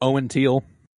go with Owen Teal.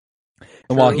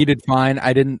 And while he did fine,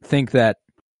 I didn't think that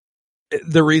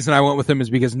the reason I went with him is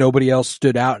because nobody else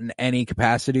stood out in any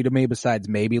capacity to me besides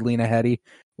maybe Lena Headey,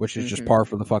 which is just par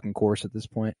for the fucking course at this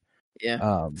point.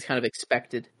 Yeah, it's kind of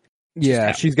expected.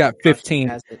 Yeah, she's got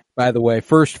 15, by the way.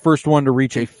 First one to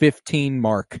reach a 15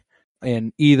 mark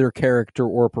in either character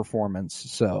or performance.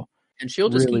 So, and she'll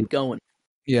just keep going.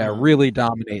 Yeah, really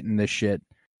dominating this shit.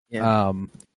 Yeah.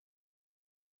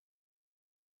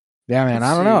 Yeah, man,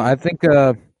 I don't know. I think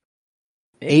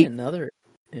maybe another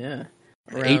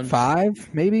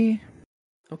 8.5, maybe.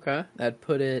 Okay, that'd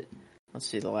put it. Let's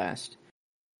see, the last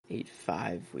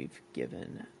 8.5 we've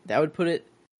given. That would put it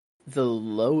the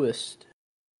lowest.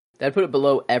 That'd put it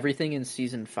below everything in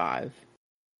season 5.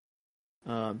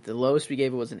 The lowest we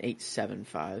gave it was an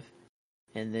 8.75,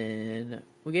 and then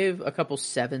we gave a couple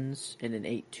 7s and an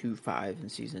 8.25 in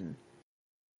season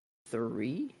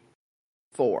 3,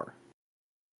 4.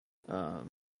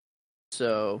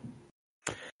 So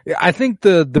yeah, I think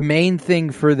the main thing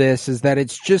for this is that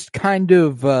it's just kind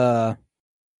of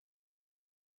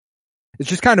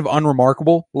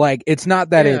unremarkable. Like, it's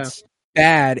not that it's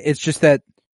bad, it's just that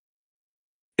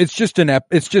it's just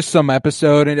some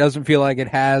episode, and it doesn't feel like it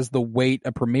has the weight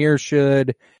a premiere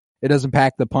should. It doesn't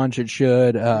pack the punch it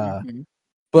should.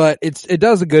 But it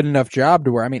does a good enough job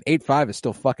to where, I mean, 8.5 is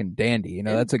still fucking dandy.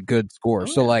 That's a good score.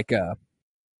 So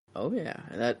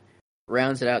that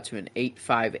rounds it out to an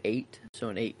 8.58, so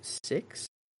an 8.6,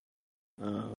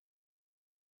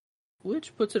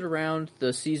 which puts it around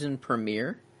the season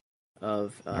premiere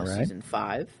of season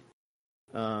 5.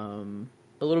 A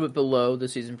little bit below the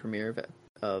season premiere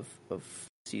of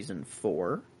season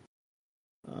 4.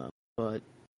 But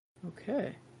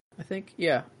okay, I think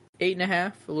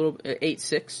 8.5, a little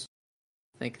 8.6.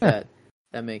 I think that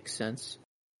makes sense.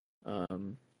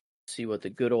 See what the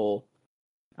good old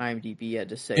IMDb had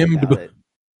to say about it.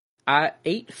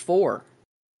 8.4. All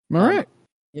right.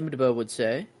 IMDb would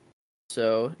say.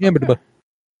 So IMDb.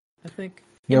 I think.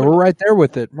 Yeah, we're right there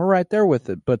with it.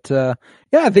 But I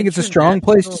think it's a strong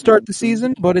place to start the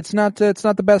season. But it's not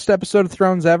the best episode of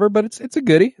Thrones ever. But it's a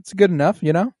goodie. It's good enough,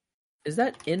 Is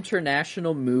that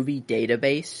International Movie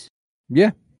Database?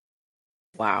 Yeah.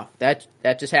 Wow, that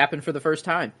just happened for the first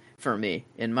time for me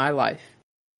in my life.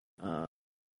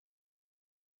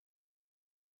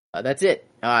 That's it.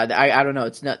 I don't know.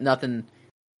 It's nothing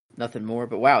more.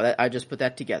 But wow, I just put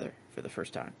that together for the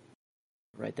first time,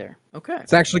 right there. Okay.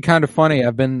 It's actually kind of funny.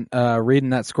 I've been reading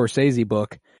that Scorsese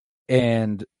book,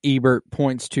 and Ebert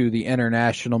points to the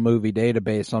International Movie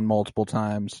Database on multiple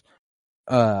times.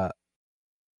 Wow.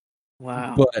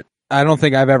 But I don't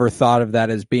think I've ever thought of that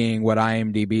as being what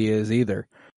IMDb is either.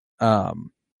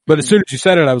 But as soon as you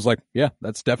said it, I was like, yeah,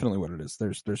 that's definitely what it is.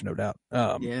 There's no doubt.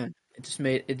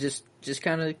 It just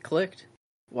kind of clicked.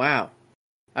 Wow.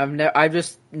 I've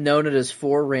just known it as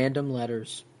 4 random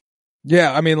letters.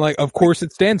 Yeah, I mean, like, of course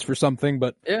it stands for something,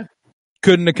 but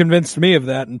couldn't have convinced me of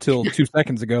that until 2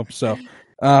 seconds ago. So,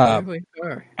 IMDb,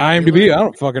 I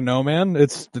don't fucking know, man.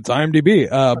 It's IMDb.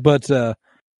 But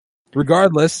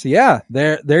regardless,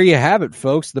 there you have it,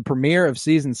 folks. The premiere of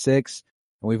season 6,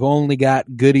 and we've only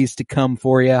got goodies to come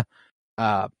for you.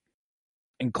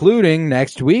 Including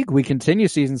next week, we continue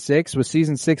season 6 with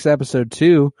season 6 episode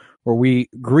 2, where we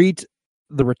greet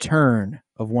the return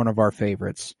of one of our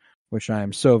favorites, which I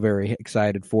am so very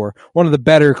excited for. One of the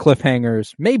better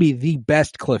cliffhangers, maybe the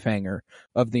best cliffhanger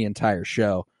of the entire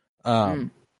show,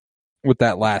 with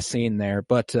that last scene there.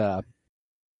 But I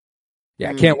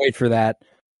can't wait for that.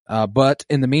 But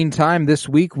in the meantime, this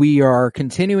week we are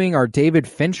continuing our David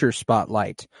Fincher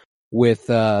spotlight with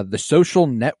The Social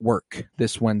Network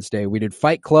this Wednesday. We did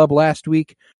Fight Club last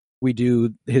week. We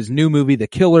do his new movie, The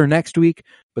Killer, next week.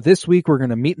 But this week we're going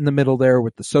to meet in the middle there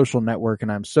with The Social Network,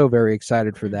 and I'm so very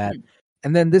excited for that.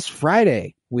 And then this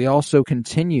Friday, we also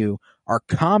continue our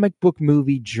comic book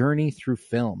movie journey through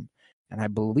film. And I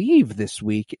believe this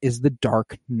week is The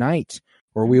Dark Knight,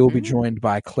 where we will be joined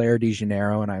by Claire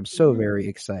DeGeneiro, and I'm so very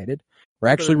excited. We're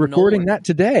actually recording that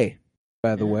today,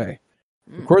 by the way.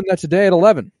 Recording that today at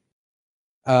 11.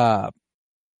 But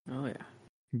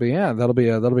yeah, that'll be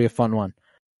a fun one.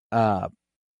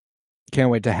 Can't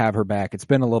wait to have her back. It's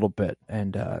been a little bit,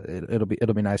 and it'll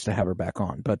be nice to have her back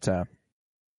on. But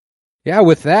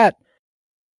with that,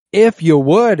 if you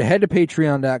would head to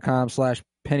patreon.com/Pitch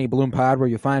Penny Bloom Pod, where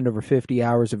you'll find over 50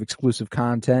 hours of exclusive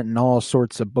content and all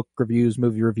sorts of book reviews,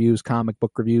 movie reviews, comic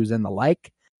book reviews, and the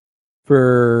like.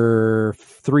 For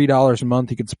 $3 a month,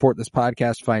 you can support this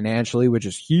podcast financially, which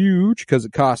is huge because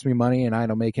it costs me money and I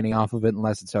don't make any off of it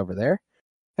unless it's over there.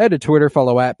 Head to Twitter,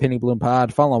 follow at Penny Bloom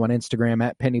Pod, follow on Instagram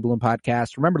at Penny Bloom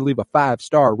Podcast. Remember to leave a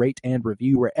 5-star rate and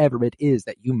review wherever it is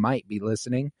that you might be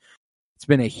listening. It's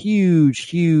been a huge,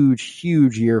 huge,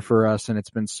 huge year for us, and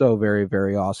it's been so very,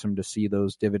 very awesome to see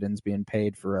those dividends being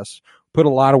paid for us. Put a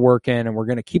lot of work in, and we're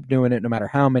going to keep doing it no matter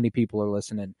how many people are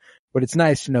listening. But it's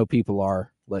nice to know people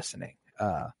are listening.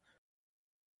 Remember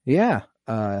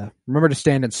to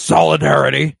stand in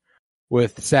solidarity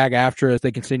with SAG-AFTRA as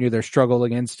they continue their struggle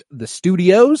against the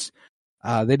studios.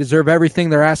 They deserve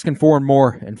everything they're asking for and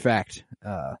more, in fact.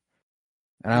 And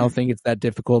I don't think it's that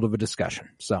difficult of a discussion.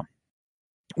 So,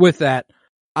 with that,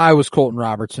 I was Colton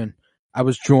Robertson. I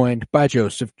was joined by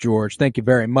Joseph George. Thank you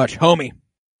very much, homie.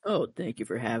 Oh, thank you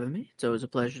for having me. It's always a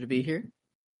pleasure to be here.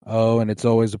 Oh, and it's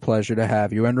always a pleasure to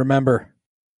have you. And remember,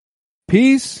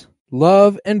 peace,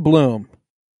 love, and bloom.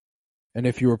 And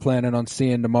if you were planning on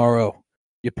seeing tomorrow,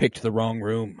 you picked the wrong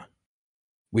room.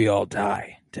 We all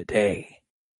die today.